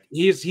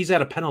he's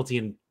had a penalty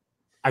in,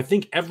 I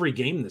think, every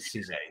game this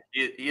season.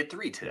 He had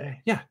 3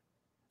 today. Yeah.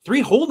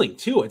 3 holding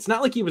too. It's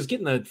not like he was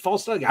getting the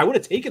false start. I would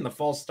have taken the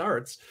false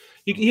starts.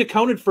 He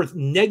accounted for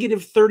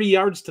negative 30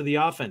 yards to the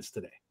offense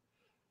today.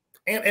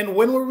 And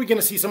when were we going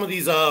to see some of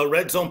these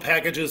red zone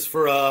packages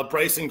for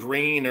Bryson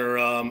Green? Or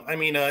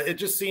it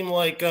just seemed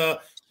like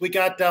we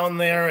got down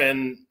there,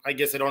 and I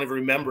guess I don't even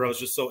remember. I was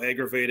just so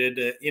aggravated.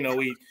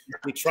 We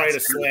tried a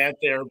slant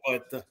there,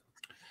 but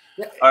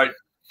all right,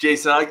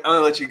 Jason, I'm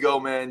gonna let you go,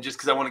 man, just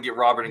because I want to get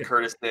Robert and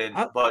Curtis in.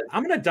 But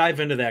I'm gonna dive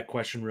into that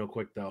question real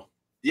quick, though.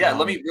 Yeah,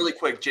 let me really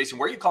quick, Jason.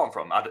 Where are you calling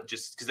from?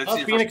 Just because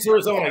that's Phoenix,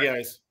 Arizona,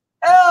 guys.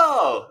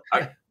 Oh,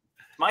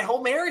 my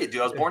home area,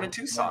 dude. I was born in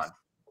Tucson.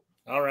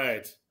 All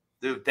right,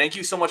 dude. Thank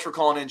you so much for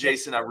calling in,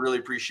 Jason. I really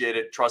appreciate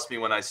it. Trust me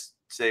when I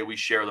say we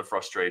share the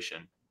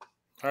frustration.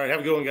 All right, have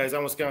a good one, guys.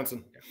 I'm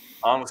Wisconsin.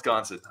 On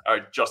Wisconsin. All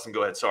right, Justin,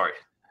 go ahead. Sorry.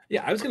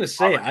 Yeah, I was going to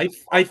say,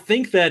 I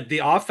think that the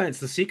offense,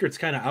 the secret's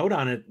kind of out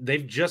on it.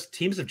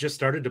 Teams have just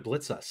started to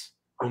blitz us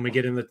when we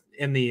get in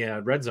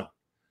the red zone.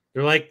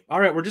 They're like,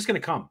 all right, we're just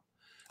going to come,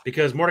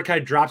 because Mordecai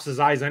drops his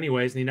eyes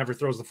anyways and he never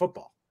throws the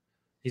football.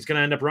 He's going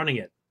to end up running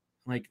it.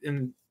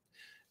 And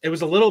it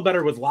was a little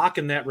better with Locke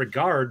in that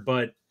regard,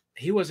 but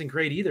he wasn't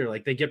great either.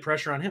 Like, they get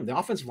pressure on him. The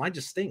offensive line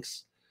just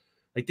stinks.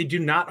 Like, they do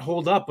not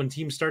hold up when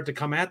teams start to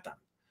come at them.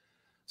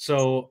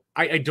 So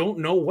I don't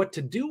know what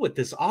to do with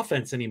this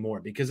offense anymore,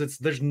 because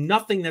there's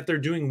nothing that they're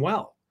doing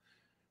well.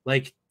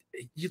 Like,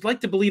 you'd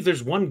like to believe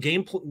there's one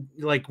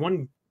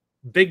one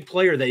big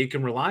player that you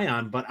can rely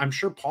on, but I'm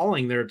sure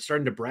Pauling, they're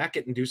starting to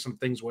bracket and do some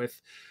things with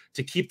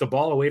to keep the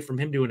ball away from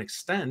him to an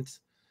extent.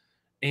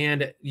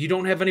 And you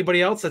don't have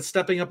anybody else that's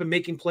stepping up and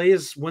making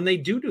plays when they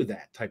do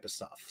that type of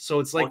stuff. So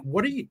it's like,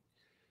 what do you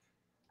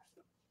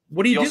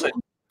do?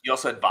 You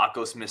also had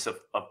Vakos miss a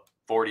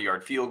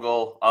 40-yard field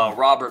goal.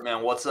 Robert,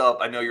 man, what's up?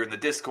 I know you're in the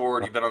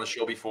Discord. You've been on the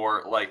show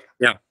before. Like,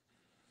 yeah,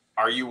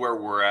 are you where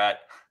we're at?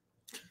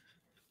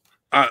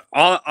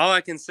 All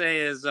I can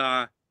say is,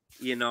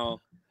 we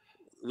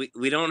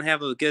don't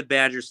have a good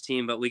Badgers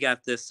team, but we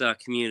got this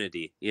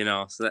community.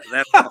 So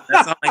that's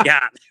all I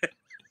got.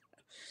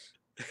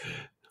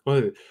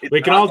 Well,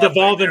 we can all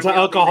devolve into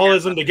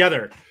alcoholism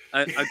together.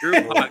 A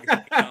group hug.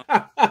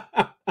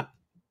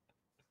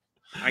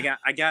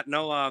 I got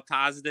no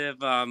positive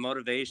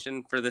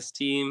motivation for this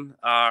team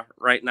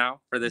right now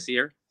for this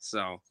year.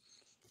 So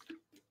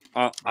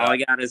all I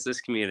got is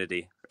this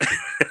community.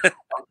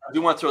 I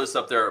do want to throw this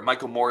up there.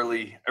 Michael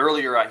Morley,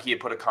 earlier he had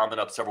put a comment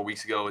up several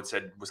weeks ago. It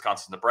said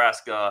Wisconsin,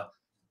 Nebraska.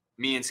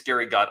 Me and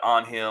Scary got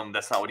on him.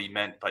 That's not what he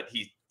meant, but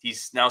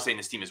he's now saying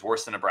this team is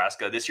worse than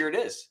Nebraska. This year it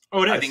is.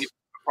 Oh, it is. I think it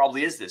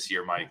probably is this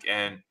year, Mike.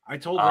 And I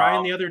told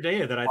Ryan the other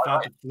day that I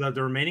thought that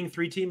the remaining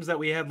 3 teams that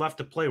we had left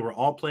to play were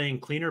all playing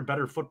cleaner,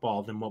 better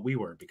football than what we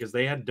were, because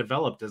they had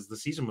developed as the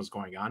season was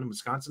going on, and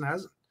Wisconsin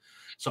hasn't.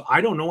 So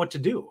I don't know what to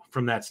do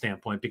from that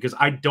standpoint, because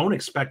I don't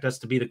expect us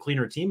to be the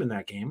cleaner team in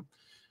that game,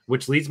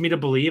 which leads me to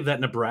believe that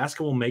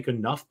Nebraska will make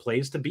enough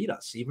plays to beat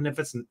us, even if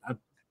it's an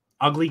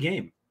ugly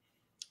game.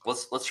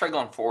 Let's try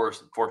going four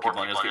people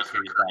on this.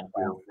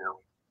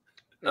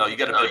 No, you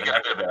got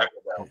to back.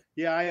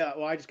 Yeah,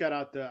 I just got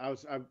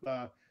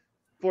out.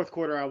 Fourth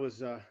quarter, I was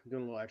doing a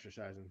little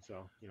exercising.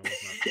 So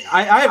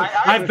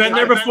I've been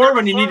there before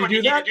when you need to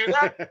do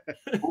that.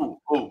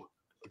 Ooh,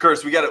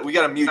 Curtis, we got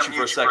to mute you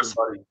for a second,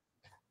 buddy.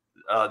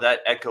 That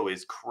echo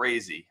is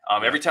crazy.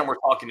 Every time we're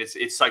talking,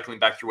 it's cycling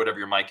back through whatever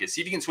your mic is.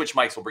 See if you can switch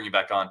mics. We'll bring you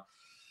back on.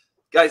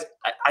 Guys,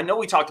 I know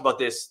we talked about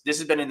this. This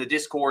has been in the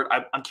Discord.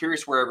 I'm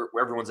curious where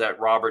everyone's at.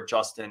 Robert,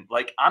 Justin,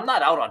 like, I'm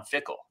not out on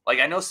Fickell. Like,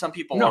 I know some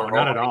people are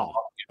not at all.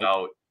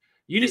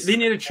 They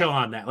need to chill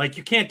on that. Like,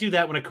 you can't do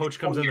that when a coach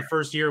comes in the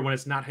first year when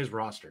it's not his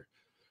roster.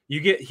 He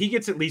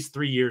gets at least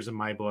 3 years in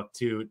my book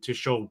to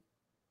show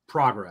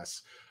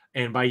progress.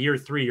 And by year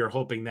 3, you're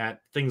hoping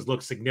that things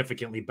look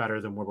significantly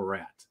better than where we're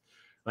at.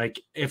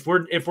 Like, if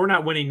we're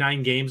not winning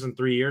 9 games in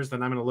 3 years,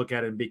 then I'm going to look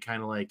at it and be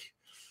kind of like,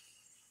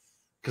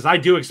 because I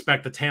do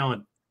expect the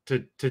talent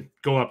to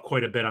go up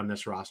quite a bit on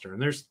this roster.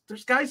 And there's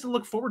guys to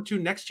look forward to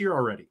next year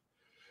already.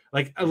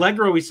 Like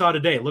Allegro, we saw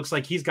today, it looks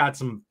like he's got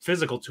some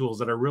physical tools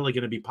that are really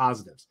going to be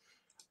positives.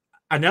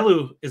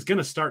 Anelu is going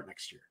to start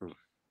next year.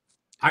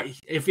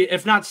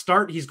 If not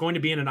start, he's going to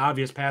be in an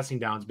obvious passing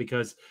downs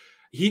because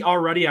he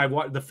already,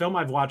 the film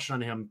I've watched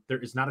on him, there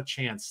is not a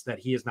chance that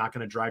he is not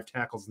going to drive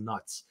tackles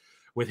nuts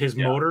with his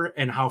motor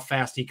and how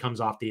fast he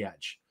comes off the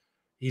edge.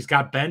 He's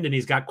got bend and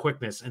he's got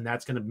quickness, and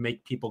that's going to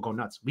make people go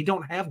nuts. We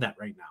don't have that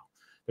right now.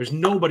 There's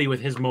nobody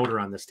with his motor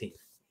on this team.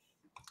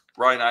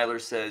 Ryan Eiler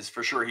says,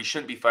 for sure, he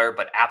shouldn't be fired,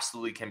 but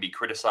absolutely can be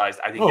criticized.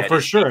 I think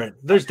for sure.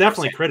 There's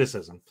definitely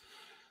criticism.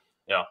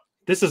 Yeah.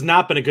 This has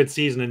not been a good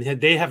season, and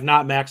they have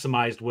not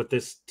maximized what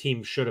this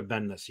team should have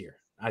been this year.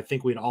 I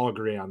think we'd all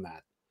agree on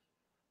that.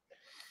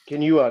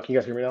 Can you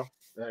guys hear me now?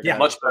 Yeah,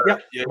 much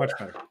better. Yeah, much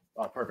better.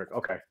 Oh, perfect.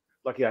 Okay.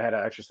 Lucky I had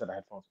an extra set of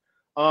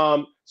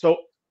headphones. So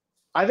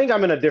I think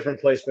I'm in a different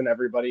place than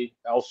everybody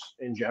else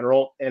in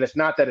general. And it's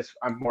not that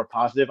I'm more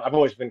positive. I've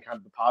always been kind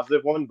of the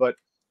positive one, but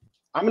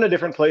I'm in a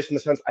different place in the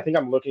sense I think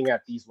I'm looking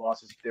at these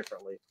losses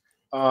differently.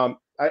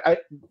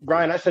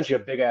 Brian, I sent you a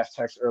big ass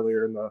text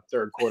earlier in the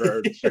third quarter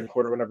or the second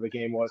quarter, whenever the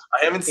game was.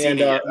 I haven't seen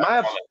it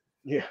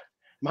yet.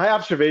 My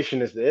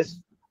observation is this.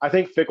 I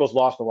think Fickell's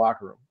lost the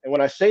locker room. And when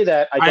I say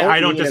that, I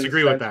don't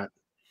disagree with that.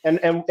 And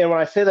when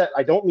I say that,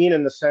 I don't mean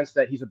in the sense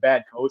that he's a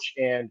bad coach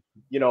and,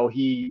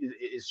 he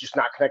is just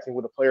not connecting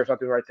with the players, not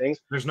doing the right things.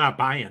 There's not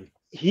buy-in.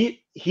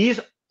 He's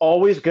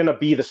always going to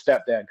be the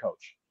stepdad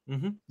coach.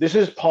 Mm-hmm. This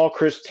is Paul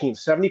Chryst's team.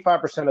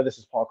 75% of this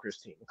is Paul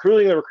Chryst's team,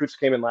 including the recruits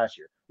came in last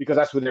year because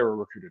that's who they were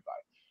recruited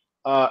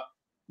by.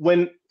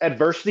 When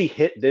adversity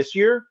hit this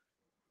year,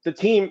 the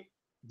team,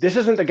 this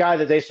isn't the guy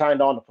that they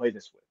signed on to play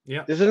this with.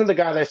 Yeah. This isn't the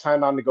guy they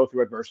signed on to go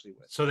through adversity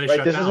with. So they right?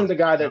 shut This down. isn't the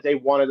guy that they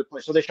wanted to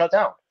play. So they shut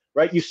down.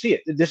 Right? You see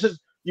it. This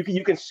is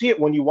you can see it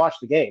when you watch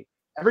the game.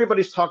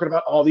 Everybody's talking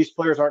about all these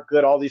players aren't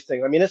good, all these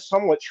things. I mean, it's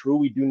somewhat true.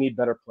 We do need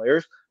better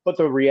players, but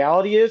the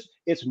reality is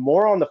it's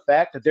more on the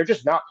fact that they're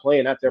just not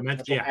playing at their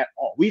potential at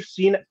all. We've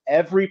seen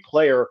every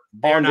player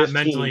they're not this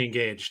mentally team.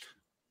 Engaged.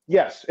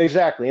 Yes,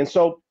 exactly. And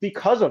so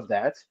because of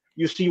that,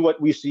 you see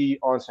what we see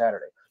on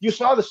Saturday. You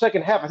saw the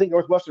second half. I think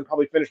Northwestern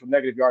probably finished with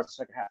negative yards the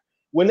second half.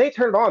 When they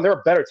turned on, they're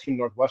a better team than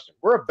Northwestern.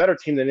 We're a better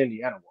team than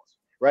Indiana was,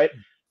 right?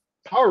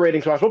 Power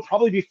ratings wise, we'll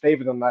probably be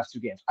favored in the last 2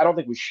 games. I don't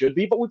think we should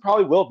be, but we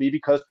probably will be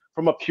because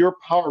from a pure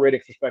power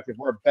rating perspective,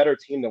 we're a better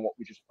team than what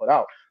we just put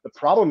out. The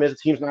problem is the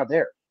team's not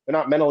there. They're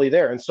not mentally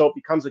there. And so it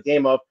becomes a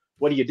game of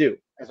what do you do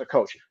as a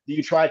coach? Do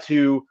you try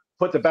to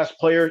put the best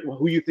players,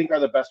 who you think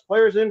are the best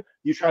players in?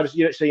 You try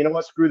to say, you know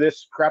what, screw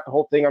this, crap the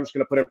whole thing. I'm just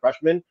going to put in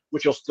freshmen,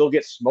 which you'll still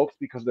get smoked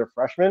because they're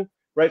freshmen,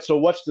 right? So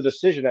what's the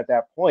decision at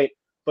that point?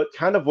 But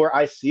kind of where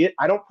I see it,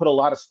 I don't put a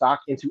lot of stock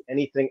into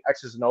anything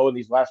X's and O in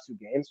these last 2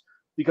 games.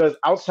 Because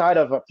outside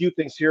of a few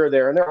things here or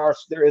there, and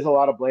there is a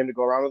lot of blame to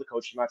go around with the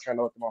coach. I'm not trying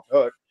to let them off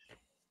the hook.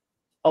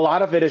 A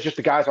lot of it is just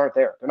the guys aren't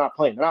there. They're not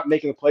playing. They're not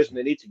making the plays when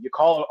they need to. You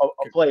call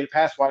a play,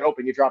 pass wide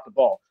open, you drop the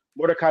ball.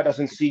 Mordecai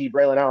doesn't see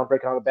Braylon Allen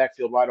breaking on the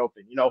backfield wide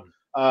open.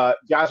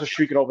 Guys are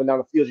streaking over and down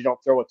the field. You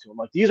don't throw it to them.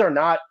 Like, these are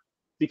not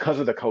because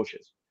of the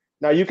coaches.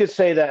 Now, you could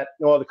say that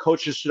the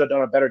coaches should have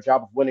done a better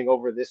job of winning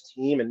over this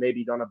team and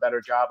maybe done a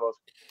better job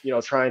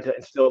of trying to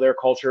instill their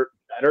culture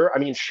better. I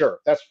mean, sure,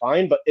 that's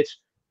fine, but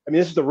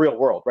this is the real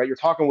world, right? You're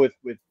talking with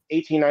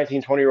 18,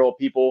 19, 20-year-old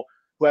people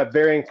who have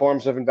varying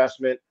forms of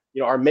investment,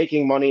 are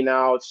making money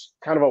now. It's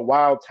kind of a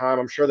wild time.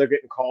 I'm sure they're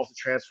getting calls to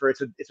transfer.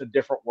 It's a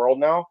different world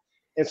now.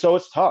 And so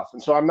it's tough.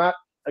 And so I'm not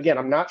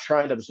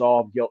trying to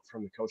absolve guilt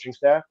from the coaching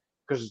staff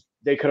because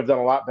they could have done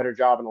a lot better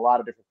job in a lot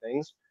of different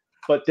things.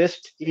 But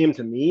this team,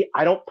 to me,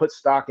 I don't put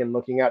stock in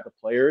looking at the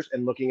players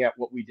and looking at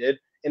what we did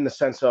in the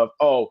sense of,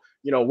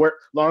 where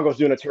Longo's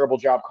doing a terrible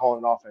job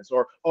calling an offense,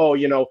 or,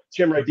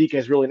 Jim Radika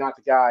is really not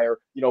the guy, or,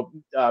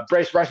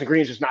 Bryson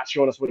Green's just not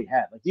showing us what he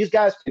had. Like, these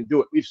guys can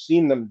do it. We've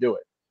seen them do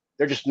it.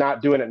 They're just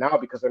not doing it now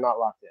because they're not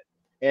locked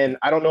in. And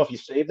I don't know if you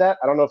save that.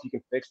 I don't know if you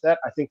can fix that.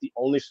 I think the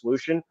only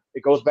solution,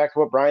 it goes back to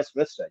what Brian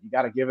Smith said. You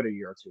got to give it a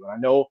year or two. And I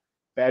know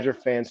Badger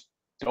fans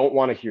don't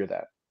want to hear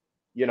that.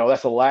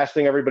 That's the last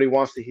thing everybody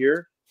wants to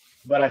hear.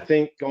 But I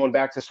think going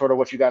back to sort of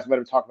what you guys might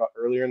have talked about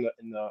earlier in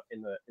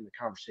the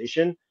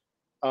conversation,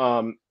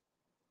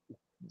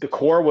 the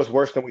core was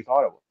worse than we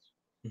thought it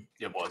was.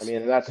 It was. I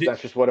mean, that's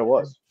just what it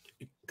was.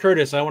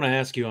 Curtis, I want to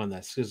ask you on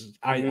this because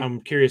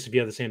I'm curious if you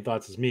have the same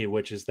thoughts as me,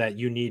 which is that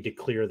you need to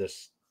clear the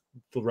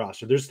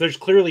roster. There's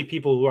clearly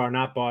people who are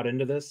not bought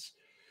into this,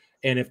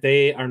 and if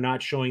they are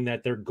not showing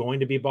that they're going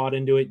to be bought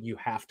into it, you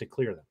have to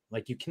clear them.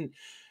 Like, you can,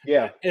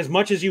 as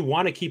much as you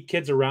want to keep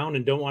kids around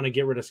and don't want to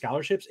get rid of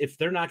scholarships, if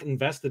they're not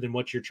invested in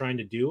what you're trying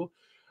to do,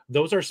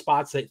 those are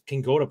spots that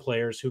can go to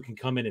players who can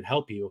come in and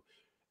help you.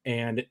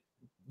 And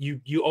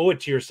you owe it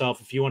to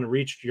yourself if you want to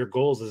reach your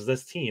goals as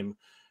this team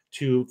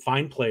to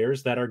find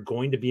players that are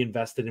going to be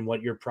invested in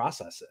what your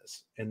process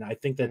is. And I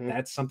think that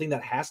that's something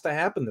that has to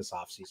happen this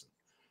offseason.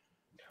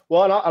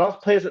 Well, and I'll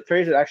phrase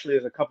it actually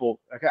as a couple,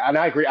 and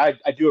I agree. I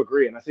do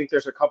agree. And I think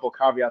there's a couple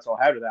caveats I'll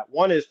have to that.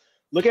 One is,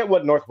 look at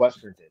what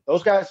Northwestern did.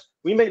 Those guys,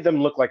 we made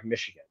them look like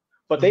Michigan,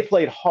 but they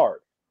played hard.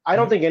 I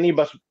don't think any of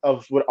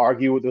us would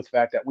argue with the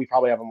fact that we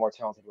probably have a more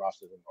talented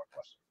roster than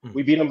Northwestern.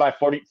 We beat them by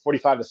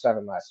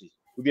 45-7 last season.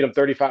 We beat them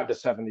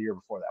 35-7 the year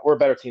before that. We're a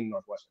better team than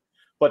Northwestern.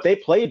 But they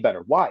played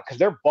better. Why? Because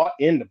they're bought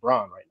into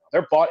Braun right now.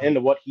 They're bought into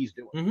what he's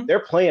doing.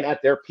 They're playing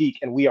at their peak,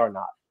 and we are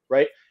not,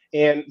 right?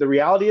 And the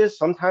reality is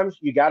sometimes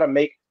you got to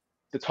make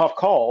the tough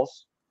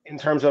calls in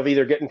terms of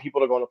either getting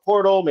people to go in the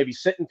portal, maybe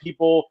sitting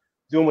people,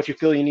 doing what you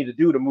feel you need to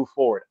do to move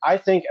forward. I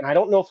think, and I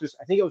don't know if this,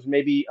 I think it was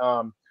maybe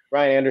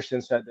Ryan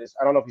Anderson said this.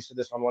 I don't know if he said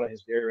this on one of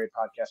his Dairy Raid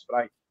podcasts,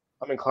 but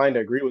I'm inclined to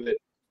agree with it.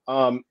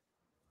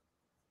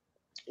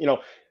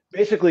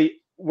 Basically,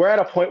 we're at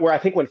a point where I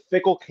think when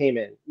Fickell came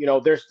in,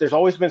 there's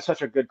always been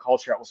such a good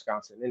culture at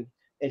Wisconsin.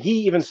 And he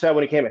even said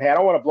when he came in, hey, I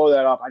don't want to blow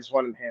that up. I just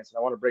want to enhance it. I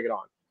want to bring it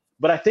on.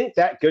 But I think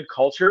that good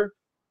culture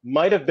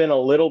might have been a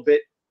little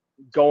bit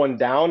going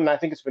down, and I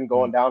think it's been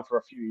going down for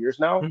a few years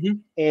now.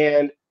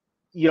 And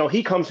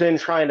he comes in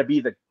trying to be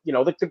the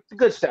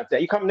good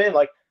stepdad. You come in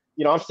like,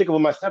 I'm sticking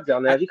with my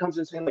stepdad now. He comes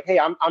in saying like, hey,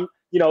 I'm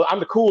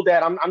the cool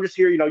dad. I'm just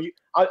here.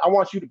 I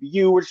want you to be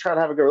you. We're just trying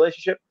to have a good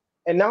relationship.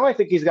 And now I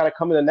think he's got to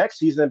come in the next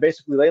season and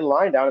basically lay the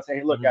line down and say,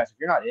 hey, look, guys, if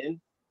you're not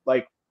in,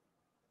 like,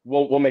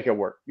 we'll make it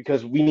work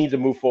because we need to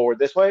move forward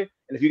this way.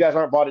 And if you guys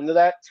aren't bought into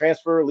that,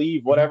 transfer,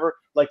 leave, whatever.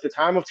 Like the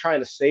time of trying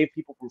to save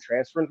people from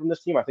transferring from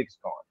this team, I think is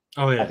gone.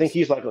 Oh, yeah. I think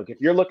he's like, look, if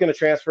you're looking to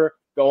transfer,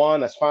 go on.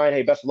 That's fine.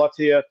 Hey, best of luck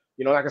to you. I'm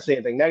not going to say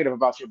anything negative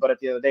about you, but at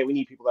the end of the day, we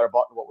need people that are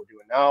bought into what we're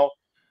doing now.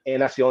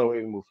 And that's the only way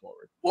we move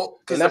forward. Well,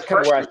 and that's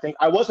kind of where I think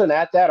I wasn't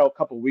at that a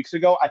couple of weeks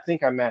ago. I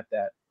think I'm at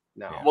that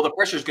now. Well, the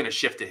pressure is going to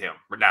shift to him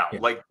now. Yeah.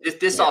 Like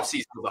this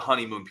offseason was a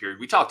honeymoon period.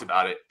 We talked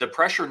about it. The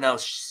pressure now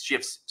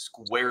shifts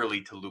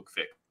squarely to Luke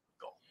Fickell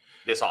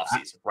this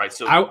offseason, right?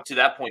 So to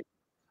that point,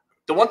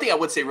 the one thing I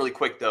would say really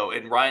quick though,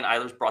 and Ryan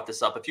Eilers brought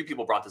this up, a few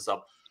people brought this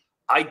up.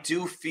 I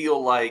do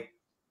feel like,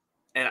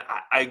 and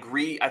I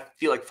agree, I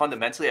feel like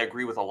fundamentally I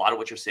agree with a lot of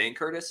what you're saying,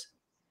 Curtis.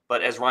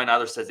 But as Ryan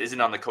Eilers says,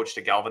 isn't on the coach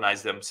to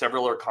galvanize them.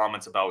 Several other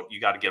comments about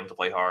you got to get them to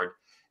play hard.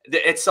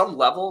 At some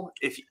level,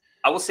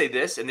 I will say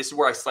this, and this is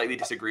where I slightly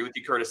disagree with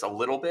you, Curtis, a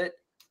little bit.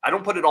 I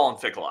don't put it all in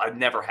Fickell. I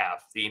never have.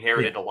 He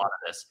inherited a lot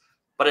of this.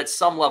 But at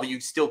some level, you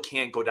still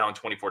can't go down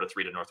 24-3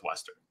 to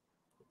Northwestern.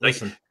 Like,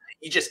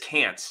 you just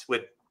can't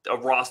with a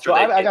roster. So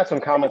I got some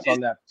comments on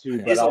that too.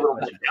 But a little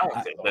bit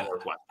talented than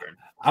Northwestern.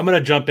 I'm going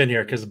to jump in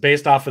here because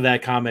based off of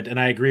that comment, and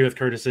I agree with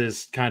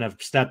Curtis's kind of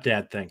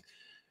stepdad thing,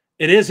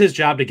 it is his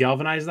job to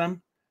galvanize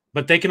them,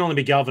 but they can only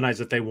be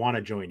galvanized if they want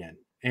to join in.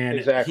 And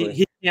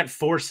he can't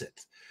force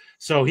it.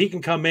 So he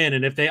can come in,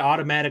 and if they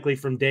automatically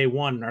from day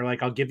one are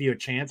like, I'll give you a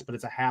chance, but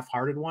it's a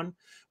half-hearted one,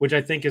 which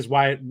I think is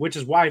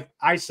why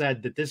I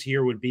said that this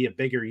year would be a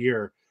bigger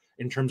year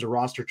in terms of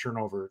roster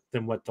turnover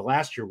than what the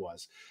last year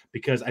was.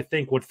 Because I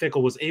think what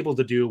Fickell was able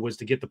to do was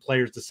to get the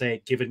players to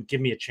say, give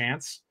me a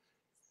chance.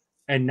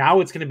 And now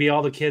it's going to be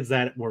all the kids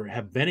that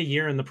have been a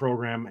year in the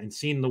program and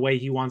seen the way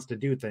he wants to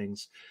do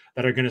things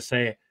that are going to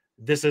say,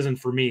 this isn't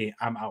for me,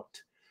 I'm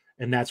out.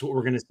 And that's what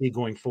we're going to see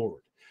going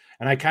forward.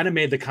 And I kind of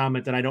made the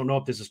comment that I don't know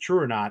if this is true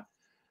or not.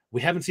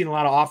 We haven't seen a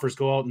lot of offers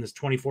go out in this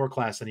 24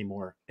 class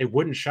anymore. It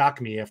wouldn't shock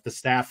me if the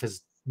staff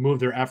has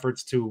moved their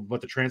efforts to what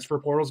the transfer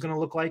portal is going to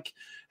look like.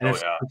 And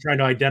if we're trying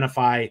to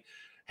identify,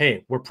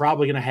 hey, we're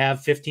probably going to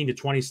have 15 to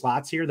 20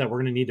 slots here that we're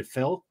going to need to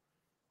fill.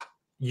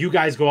 You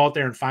guys go out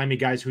there and find me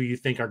guys who you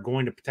think are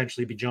going to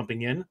potentially be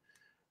jumping in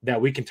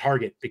that we can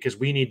target because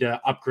we need to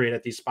upgrade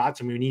at these spots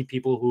and we need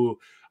people who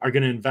are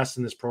going to invest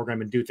in this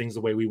program and do things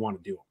the way we want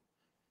to do.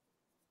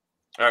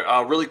 All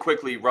right, really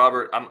quickly,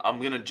 Robert, I'm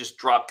going to just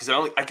drop because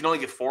I can only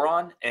get 4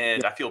 on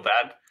and I feel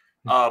bad,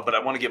 but I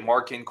want to get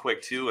Mark in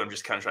quick too. I'm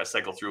just kind of trying to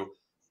cycle through.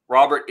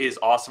 Robert is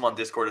awesome on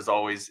Discord as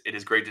always. It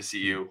is great to see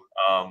you.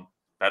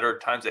 Better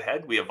times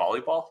ahead. We have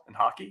volleyball and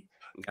hockey.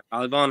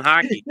 Volleyball and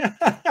hockey.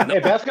 Hey,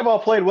 basketball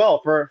played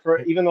well for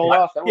even though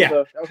lost.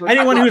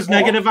 Anyone who's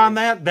negative on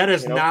that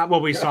is not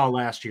what we saw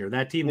last year.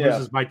 That team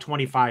loses by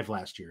 25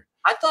 last year.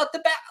 I thought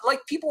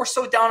people were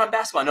so down on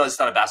basketball. I know it's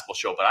not a basketball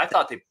show, but I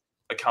thought they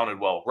accounted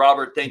well.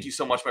 Robert, thank you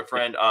so much, my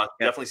friend.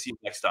 Definitely see you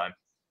next time.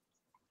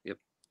 Yep.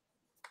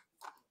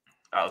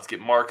 Let's get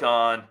Mark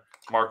on.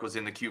 Mark was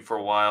in the queue for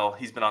a while.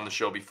 He's been on the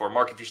show before.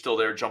 Mark, if you're still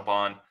there, jump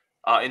on.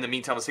 In the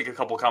meantime, let's take a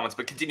couple of comments,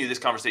 but continue this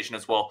conversation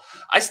as well.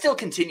 I still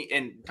continue,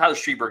 and Tyler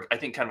Streberg, I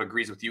think, kind of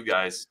agrees with you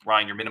guys.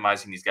 Ryan, you're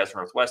minimizing these guys from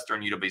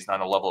Northwestern. UW's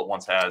not on a level it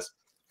once has.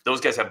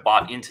 Those guys have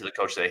bought into the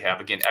coach they have.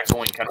 Again,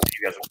 echoing kind of what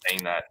you guys are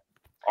saying that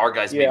our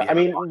guys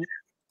maybe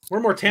we're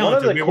more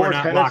talented. We were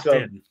not locked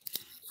in.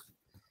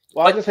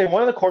 Well, I was gonna say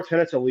one of the core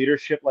tenets of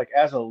leadership, like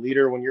as a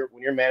leader, when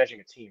you're managing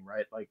a team,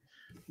 right? Like,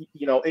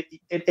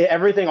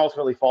 everything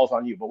ultimately falls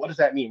on you. But what does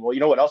that mean? Well, you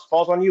know what else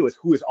falls on you is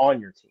who is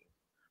on your team.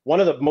 One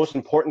of the most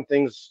important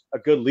things a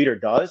good leader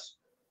does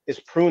is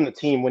prune the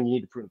team when you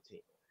need to prune the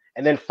team,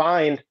 and then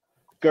find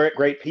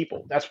great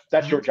people.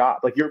 That's your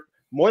job. Like, you're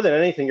more than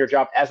anything, your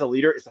job as a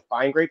leader is to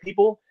find great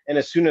people. And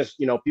as soon as,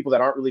 people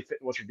that aren't really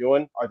fitting what you're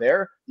doing are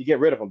there, you get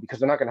rid of them because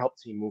they're not going to help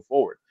the team move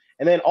forward.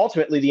 And then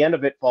ultimately the end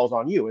of it falls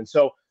on you. And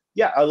so,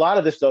 yeah, a lot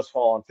of this does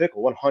fall on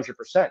Fickell,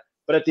 100%.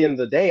 But at the end of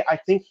the day, I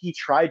think he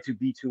tried to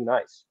be too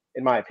nice,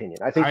 in my opinion.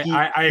 I think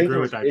I agree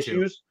with that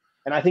issues, too.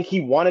 And I think he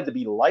wanted to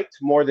be liked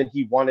more than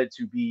he wanted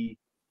to be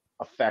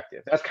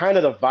effective. That's kind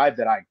of the vibe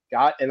that I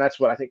got. And that's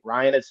what I think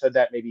Ryan had said,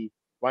 that maybe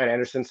Ryan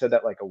Anderson said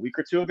that like a week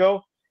or two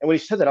ago. And when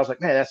he said that, I was like,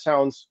 man, that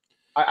sounds,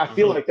 I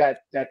feel like that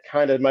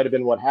kind of might have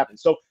been what happened.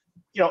 So,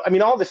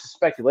 all this is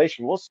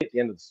speculation. We'll see at the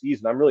end of the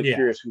season. I'm really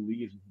curious who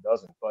leaves and who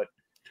doesn't. But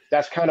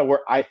that's kind of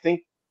where I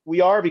think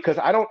we are, because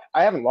I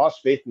haven't lost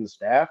faith in the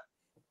staff.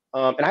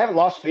 And I haven't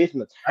lost faith in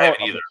the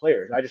talent of the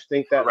players. I just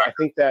think that, I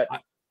think that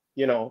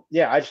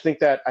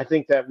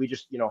we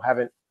just,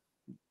 haven't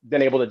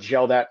been able to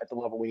gel that at the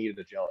level we needed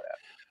to gel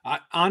it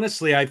at.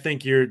 Honestly, I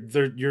think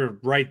you're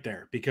right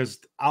there, because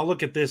I'll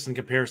look at this in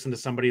comparison to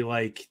somebody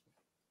like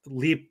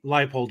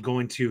Leipold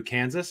going to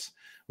Kansas,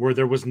 where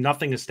there was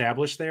nothing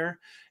established there.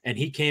 And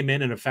he came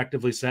in and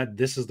effectively said,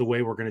 this is the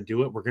way we're going to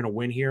do it. We're going to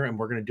win here, and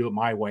we're going to do it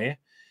my way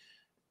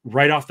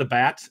right off the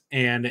bat.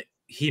 And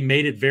he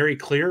made it very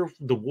clear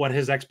what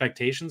his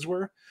expectations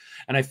were.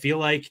 And I feel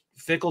like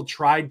Fickell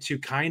tried to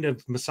kind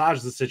of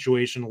massage the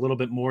situation a little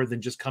bit more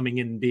than just coming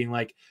in and being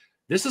like,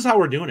 this is how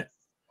we're doing it.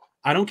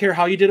 I don't care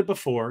how you did it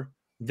before.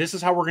 This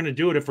is how we're going to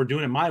do it if we're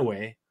doing it my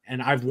way.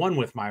 And I've won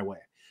with my way.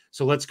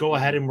 So let's go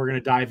ahead and we're going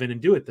to dive in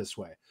and do it this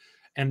way.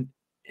 And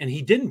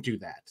he didn't do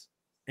that.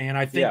 And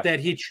I think that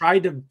he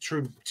tried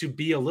to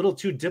be a little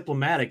too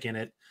diplomatic in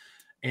it.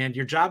 And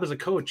your job as a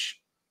coach,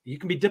 you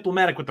can be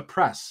diplomatic with the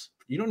press.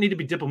 You don't need to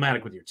be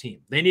diplomatic with your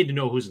team. They need to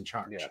know who's in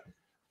charge. Yeah.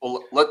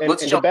 Well,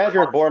 let's jump.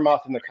 Badger and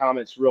Bournemouth in the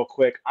comments real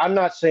quick. I'm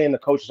not saying the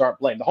coaches aren't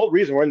blamed. The whole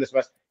reason we're in this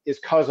mess is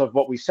because of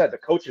what we said. The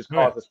coaches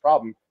caused this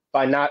problem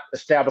by not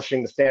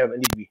establishing the standard that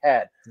needs to be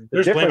had.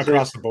 There's blame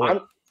across the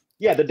board.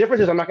 The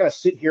difference is I'm not going to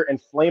sit here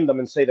and flame them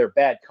and say they're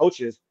bad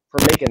coaches for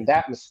making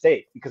that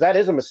mistake, because that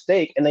is a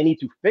mistake and they need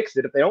to fix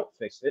it. If they don't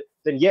fix it,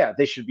 then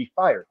they should be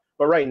fired.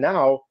 But right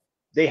now,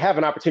 they have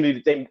an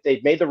opportunity.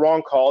 They made the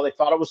wrong call. They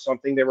thought it was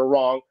something. They were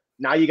wrong.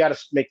 Now you got to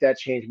make that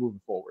change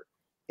moving forward.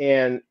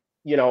 And,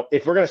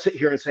 if we're going to sit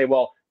here and say,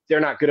 well, they're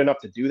not good enough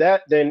to do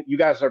that, then you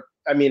guys are,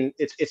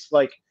 it's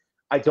like,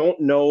 I don't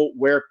know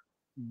where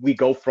we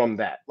go from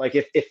that. Like,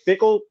 if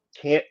Fickell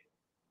can't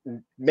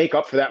make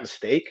up for that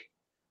mistake,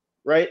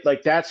 right?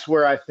 Like, that's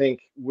where I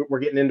think we're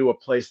getting into a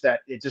place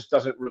that it just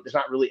doesn't, there's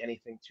not really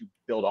anything to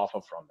build off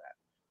of from that.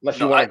 Unless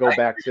you want to go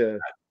back to,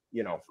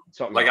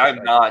 something like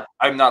else.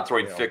 I'm not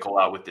throwing Fickell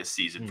out with this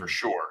season for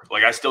sure.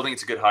 Like, I still think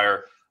it's a good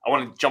hire. I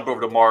want to jump over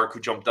to Mark, who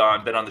jumped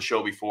on, been on the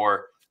show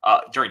before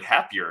during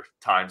happier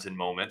times and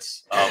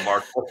moments.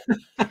 Mark,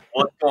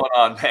 what's going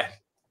on, man?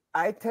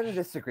 I tend to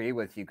disagree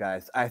with you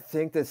guys. I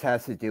think this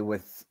has to do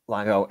with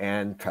Longo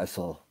and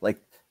Tressel. Like,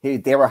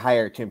 they were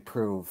hired to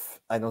improve.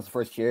 I know it's the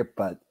first year,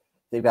 but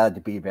they've got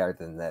to be better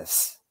than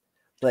this.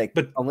 Like,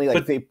 but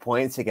 3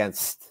 points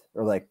against,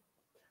 or like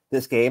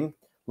this game.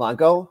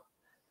 Longo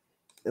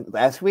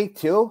last week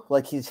too.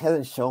 Like, he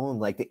hasn't shown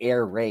like the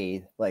air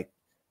raid like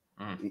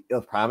it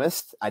was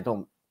promised. I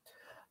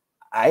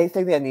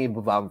think they need to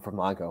move on from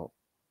Longo.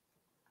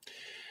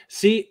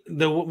 See,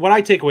 what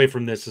I take away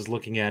from this is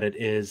looking at it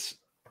is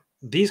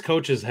these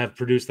coaches have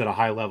produced at a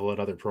high level at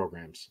other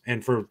programs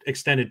and for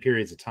extended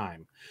periods of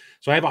time.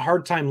 So I have a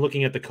hard time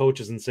looking at the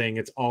coaches and saying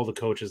it's all the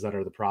coaches that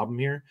are the problem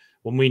here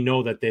when we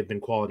know that they've been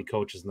quality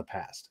coaches in the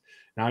past.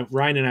 Now,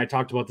 Ryan and I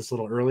talked about this a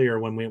little earlier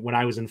when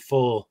I was in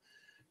full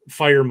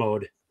fire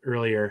mode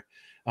earlier.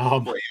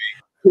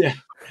 Yeah.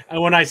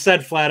 And when I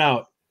said flat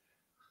out,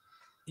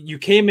 you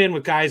came in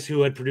with guys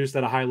who had produced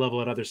at a high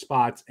level at other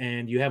spots,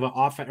 and you have a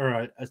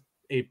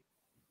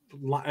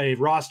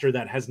roster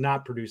that has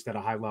not produced at a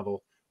high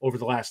level over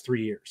the last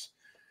 3 years.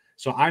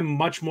 So I'm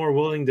much more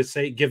willing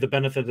to give the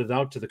benefit of the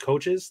doubt to the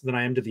coaches than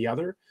I am to the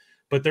other,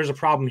 but there's a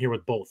problem here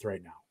with both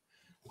right now.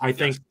 I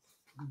think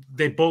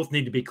they both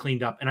need to be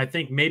cleaned up. And I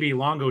think maybe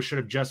Longo should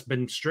have just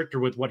been stricter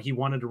with what he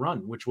wanted to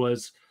run, which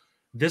was,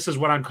 this is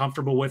what I'm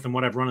comfortable with and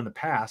what I've run in the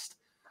past,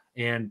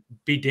 and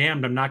be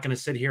damned, I'm not going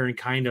to sit here and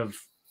kind of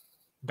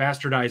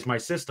bastardize my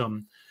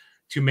system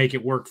to make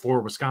it work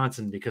for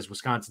Wisconsin, because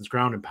Wisconsin's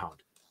ground and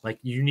pound. Like,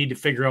 you need to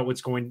figure out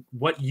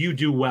what you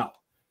do well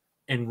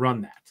and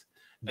run that.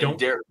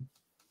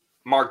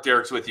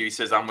 Derek's with you. He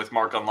says, I'm with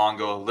Mark on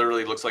Longo.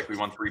 Literally looks like we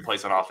won 3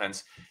 plays on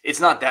offense. It's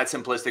not that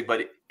simplistic,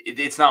 but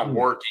it's not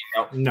working.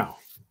 No.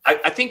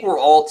 I think we're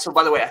all, so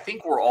by the way, I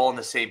think we're all on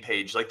the same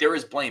page. Like, there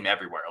is blame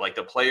everywhere. Like,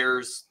 the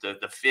players, the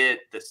fit,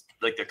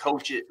 the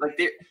coaches, like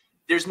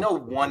there's no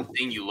one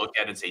thing you look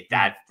at and say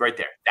that right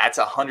there, that's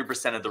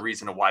 100% of the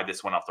reason of why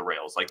this went off the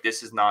rails. Like,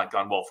 this has not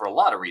gone well for a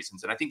lot of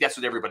reasons. And I think that's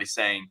what everybody's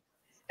saying.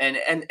 And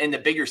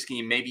the bigger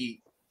scheme,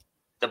 maybe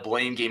the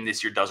blame game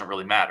this year doesn't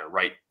really matter,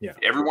 right? Yeah.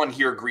 Everyone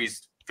here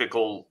agrees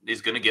Fickell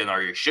is going to get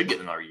another year, should get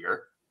another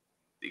year.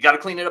 You got to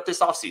clean it up this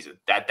offseason.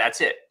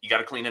 That's it. You got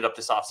to clean it up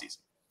this offseason.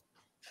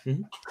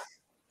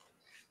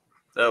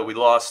 We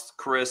lost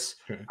Curtis.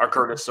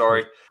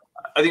 Sorry.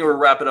 I think we're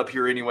wrapping up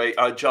here anyway.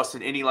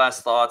 Justin, any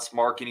last thoughts?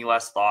 Mark, any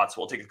last thoughts?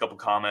 We'll take a couple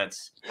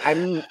comments. I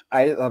don't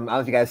know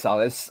if you guys saw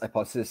this. I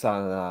posted this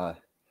on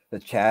the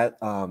chat.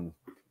 Well,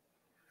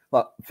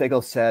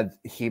 Fickell said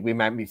we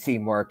might be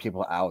seeing more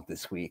people out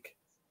this week,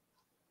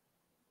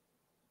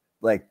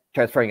 like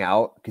transferring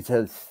out. He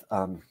says,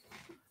 let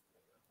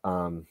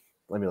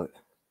me look.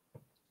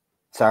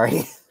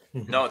 Sorry.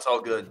 No, it's all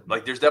good.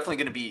 Like, there's definitely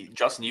going to be,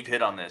 Justin, you've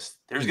hit on this.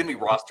 There's going to be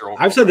roster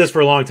over. I've said this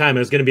for a long time. It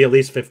was going to be at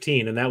least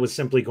 15, and that was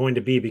simply going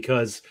to be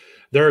because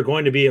there are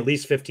going to be at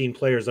least 15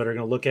 players that are going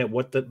to look at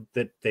what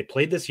that they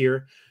played this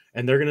year,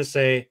 and they're going to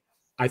say,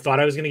 I thought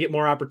I was going to get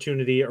more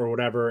opportunity or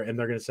whatever, and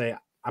they're going to say,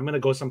 I'm going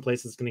to go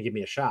someplace that's going to give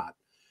me a shot.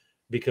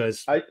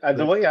 Because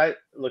the way I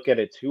look at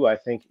it too, I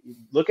think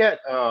look at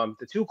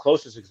the two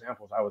closest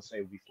examples I would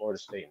say would be Florida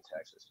State and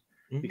Texas,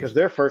 because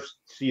their first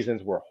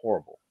seasons were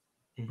horrible.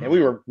 And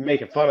we were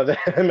making fun of them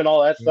and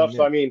all that stuff.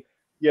 So, I mean,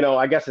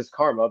 I guess it's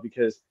karma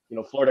because,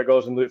 Florida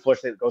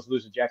State goes to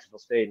lose to Jacksonville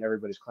State and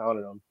everybody's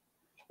clowning them.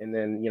 And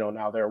then,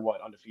 now they're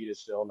undefeated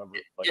still.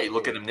 You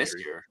look at them this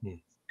year.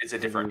 It's a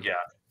different,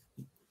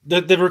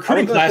 The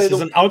recruiting class is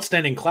an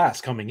outstanding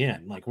class coming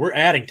in. Like, we're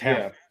adding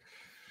talent. Yeah.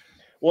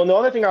 Well, the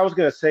other thing I was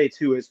going to say,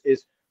 too, is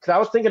because I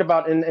was thinking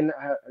about, and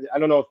I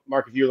don't know if,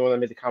 Mark, if you're the one that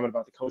made the comment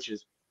about the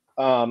coaches.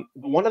 But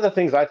one of the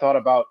things I thought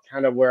about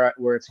kind of where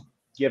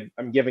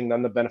I'm giving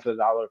them the benefit of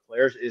the doubt of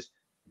players is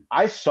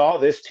I saw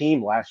this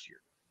team last year.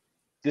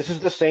 This is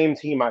the same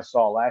team I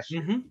saw last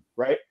year,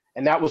 right?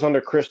 And that was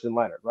under Chryst and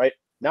Leonard, right?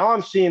 Now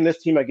I'm seeing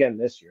this team again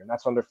this year, and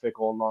that's under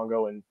Fickell and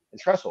Longo and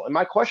Tressel. And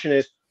my question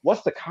is,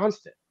 what's the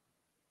constant?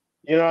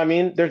 You know what I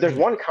mean? There's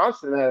one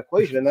constant in that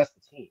equation, and that's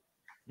the team.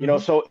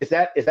 So is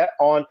that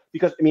on?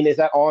 Because is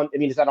that on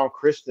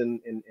Chryst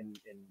and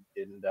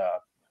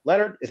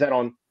Leonard? Is that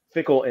on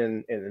Fickell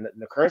and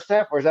the current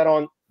staff, or is that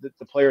on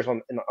the players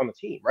on the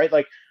team, right?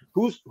 Like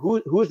who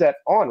is that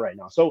on right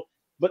now? So,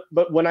 but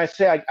when I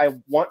say I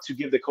want to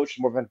give the coaches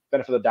more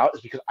benefit of the doubt,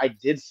 is because I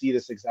did see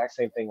this exact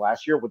same thing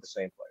last year with the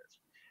same players.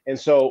 And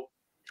so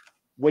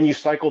when you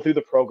cycle through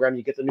the program,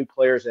 you get the new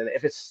players in.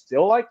 If it's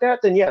still like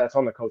that, then yeah, that's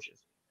on the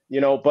coaches,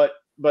 but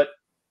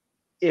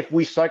if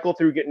we cycle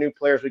through, get new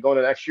players, we go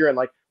into next year and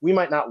we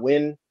might not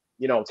win,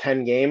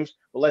 10 games,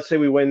 but let's say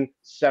we win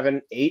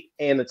 7, 8,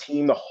 and the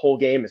team the whole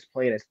game is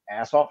playing its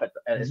ass off at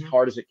as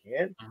hard as it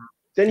can.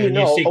 Then then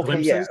then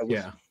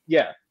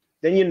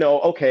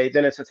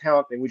it's a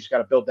talent thing. We just got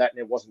to build that, and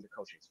it wasn't the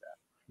coaching staff,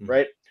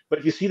 right? But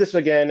if you see this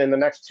again in the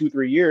next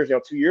 2-3 years,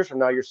 2 years from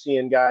now, you're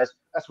seeing guys.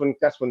 That's when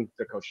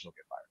the coaches will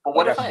get fired. But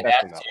what if I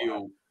asked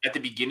you at the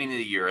beginning of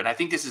the year, and I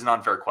think this is an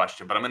unfair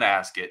question, but I'm going to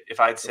ask it. If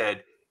I'd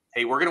said,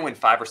 hey, we're going to win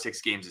 5 or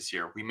 6 games this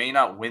year. We may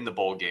not win the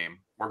bowl game.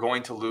 We're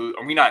going to lose,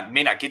 or may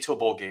not get to a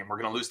bowl game. We're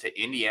going to lose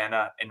to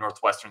Indiana, and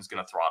Northwestern's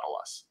going to throttle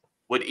us.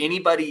 Would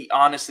anybody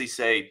honestly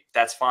say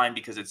that's fine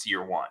because it's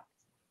year one?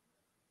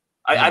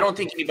 I don't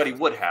think anybody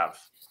would have.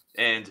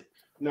 And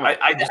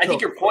I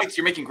think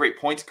you're making great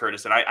points,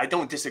 Curtis, and I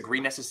don't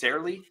disagree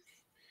necessarily,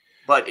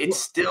 but it's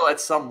still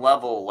at some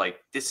level,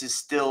 this is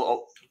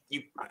still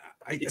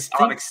it's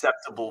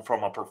unacceptable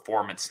from a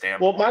performance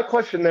standpoint. Well, my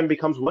question then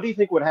becomes, what do you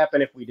think would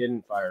happen if we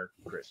didn't fire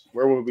Chryst?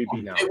 Where would we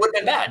be now? It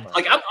wouldn't have been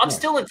bad. I'm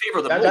still in favor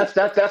of the move.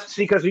 That's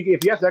because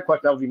if you ask that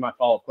question, that would be my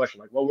follow-up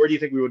question. Where do you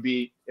think we would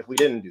be if we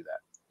didn't do that?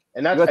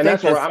 And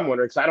that's where I'm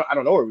wondering, because I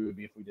don't know where we would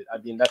be if we did. I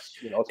mean, that's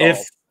if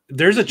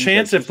there's a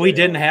chance if we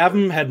didn't have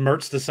him, had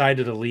Mertz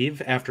decided to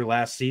leave after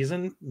last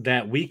season,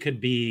 that we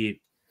could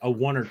be a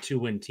 1 or 2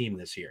 win team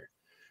this year.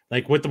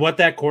 With what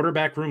that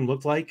quarterback room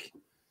looked like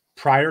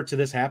prior to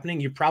this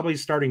happening, you're probably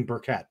starting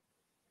Burkett.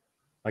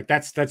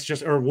 That's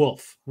just, or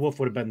Wolf. Wolf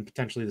would have been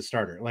potentially the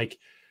starter.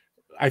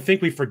 I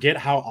think we forget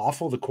how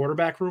awful the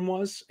quarterback room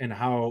was and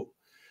how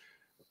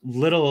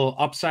little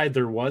upside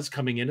there was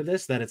coming into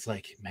this, that it's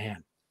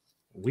man,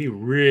 we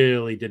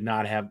really did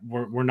not have,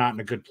 we're not in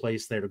a good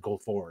place there to go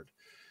forward,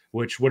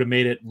 which would have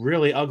made it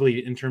really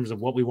ugly in terms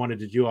of what we wanted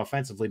to do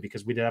offensively,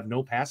 because we did have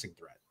no passing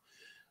threat.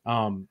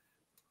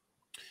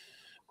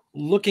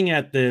 Looking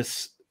at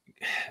this,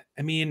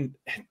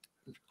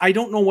 I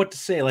don't know what to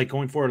say,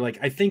 going forward.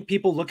 I think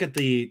people look at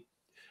the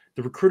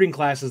recruiting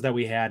classes that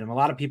we had, and a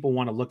lot of people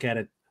want to look at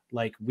it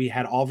we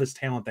had all this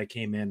talent that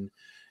came in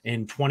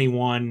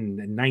 21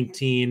 and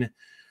 19.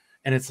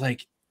 And it's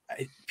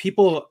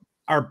people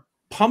are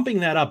pumping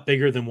that up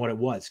bigger than what it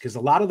was, because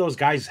a lot of those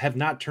guys have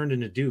not turned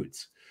into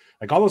dudes.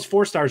 All those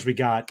 4-stars we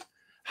got,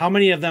 how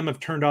many of them have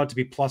turned out to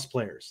be plus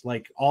players,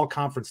 all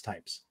conference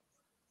types?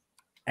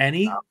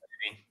 Any?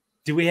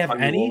 Do we have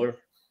any?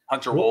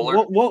 Hunter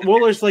Wohler.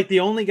 Wohler's the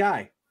only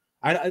guy.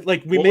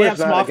 We may have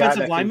some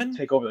offensive linemen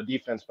take over the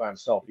defense by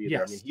himself either.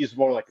 Yes. He's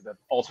more like the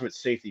ultimate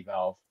safety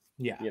valve.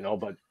 Yeah.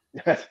 But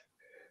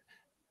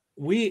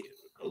we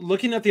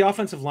looking at the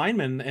offensive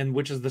linemen, and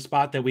which is the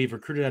spot that we've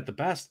recruited at the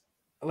best.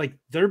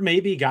 There may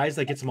be guys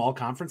that get some all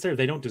conference there.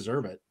 They don't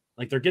deserve it.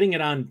 They're getting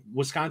it on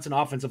Wisconsin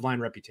offensive line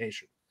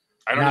reputation.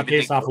 I don't not even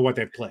based think off of what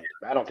they've played.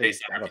 I don't think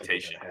based on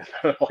reputation.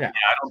 Yeah.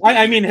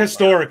 I I mean,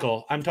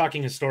 historical. I'm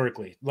talking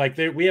historically. Like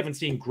we haven't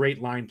seen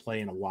great line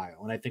play in a while,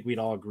 and I think we'd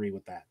all agree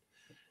with that.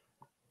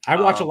 I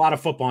watch a lot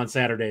of football on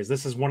Saturdays.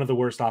 This is one of the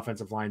worst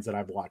offensive lines that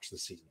I've watched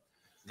this season.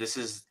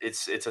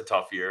 It's a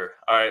tough year.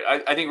 All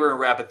right, I think we're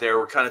gonna wrap it there.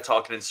 We're kind of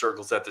talking in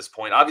circles at this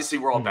point. Obviously,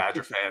 we're all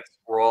Badger fans.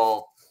 We're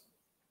all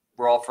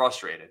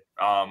frustrated.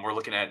 We're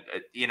looking at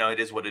it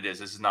is what it is.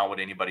 This is not what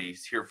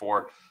anybody's here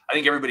for. I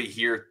think everybody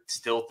here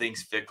still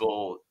thinks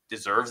Fickell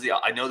deserves the.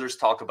 I know there's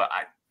talk about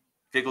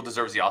Fickell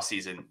deserves the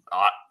offseason.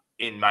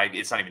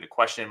 It's not even a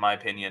question in my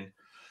opinion.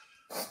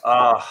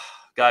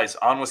 Guys,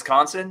 on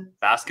Wisconsin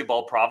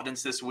basketball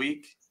Providence this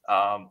week.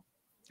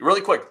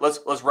 Really quick, let's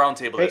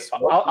roundtable this.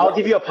 I'll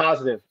give you a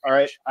positive. All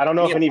right. I don't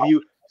know if any of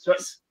you. So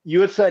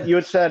you had said,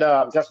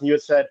 Justin, you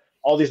had said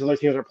all these other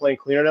teams are playing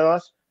cleaner than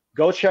us.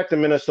 Go check the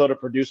Minnesota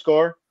Purdue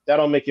score.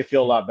 That'll make you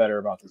feel a lot better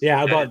about this.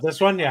 Yeah, about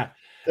this one. Yeah,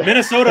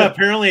 Minnesota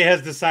apparently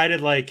has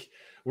decided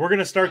we're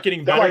gonna start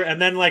getting better,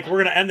 and then we're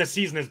gonna end the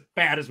season as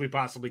bad as we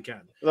possibly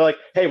can. They're like,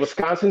 hey,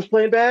 Wisconsin's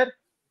playing bad.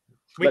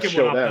 We can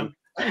show them.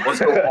 Let's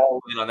go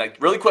all in on that.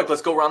 Really quick,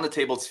 let's go around the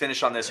table. Let's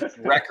finish on this.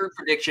 Record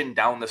prediction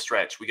down the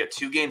stretch. We got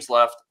 2 games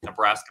left,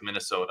 Nebraska,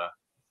 Minnesota.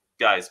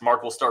 Guys,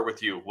 Mark, we'll start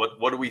with you.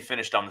 What do we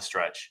finish down the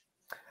stretch?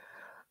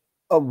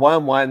 A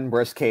 1-1,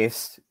 worst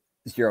case,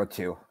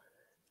 0-2.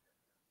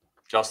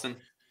 Justin?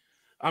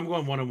 I'm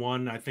going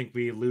 1-1. I think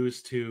we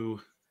lose to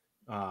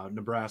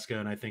Nebraska,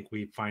 and I think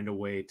we find a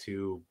way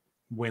to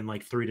win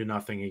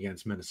 3-0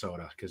 against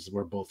Minnesota because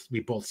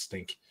we both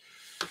stink.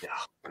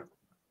 Yeah.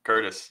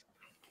 Curtis?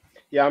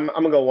 Yeah, I'm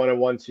gonna go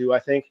 1-1 too. I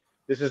think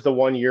this is the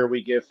 1 year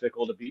we give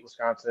Fickell to beat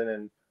Wisconsin,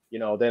 and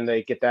then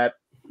they get that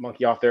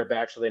monkey off their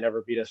back, so they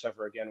never beat us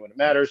ever again when it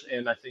matters.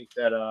 And I think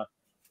that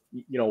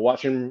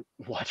watching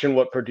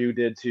what Purdue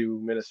did to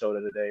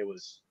Minnesota today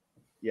was,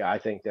 I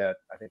think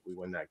we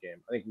win that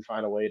game. I think we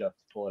find a way to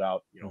pull it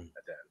out, at the end.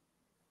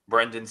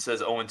 Brendan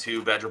says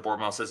 0-2. Badger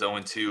Boardmouth says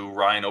 0-2.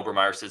 Ryan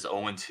Obermeyer says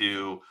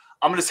 0-2.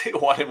 I'm gonna say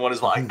 1-1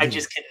 as well. I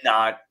just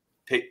cannot.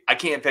 I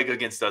can't pick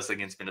against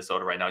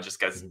Minnesota right now, just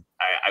because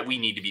we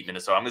need to beat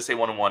Minnesota. I'm going to say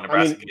 1-1.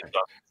 Nebraska.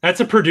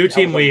 That's a Purdue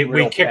team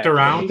we kicked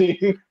around.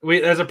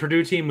 As a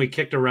Purdue team, we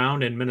kicked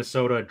around, and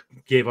Minnesota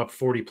gave up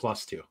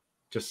 40+ to.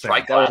 Just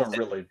saying. That was a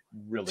really,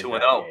 really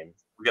 2-0.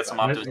 We got some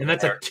optimism. And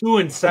that's a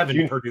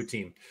 2-7 Purdue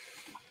team.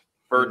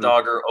 Bird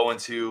Dogger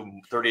 0-2.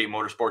 38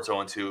 Motorsports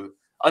 0-2.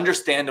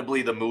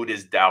 Understandably, the mood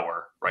is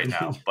dour right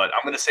now, but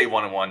I'm going to say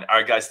 1-1. All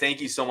right, guys,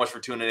 thank you so much for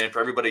tuning in. For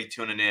everybody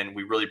tuning in,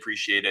 we really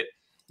appreciate it.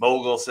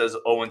 Mogul says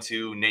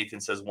 0-2. Nathan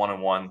says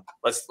 1-1.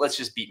 Let's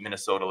just beat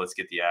Minnesota. Let's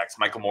get the axe.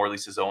 Michael Morley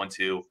says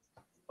 0-2.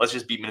 Let's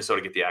just beat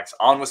Minnesota, get the axe.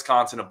 On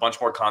Wisconsin, a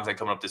bunch more content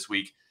coming up this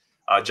week.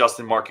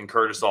 Justin, Mark, and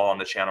Curtis all on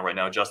the channel right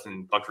now.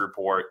 Justin, Bucky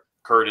Report.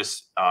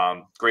 Curtis,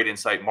 great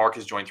insight. Mark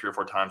has joined 3 or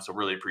 4 times, so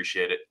really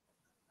appreciate it.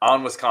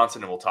 On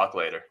Wisconsin, and we'll talk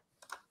later.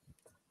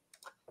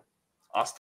 Austin.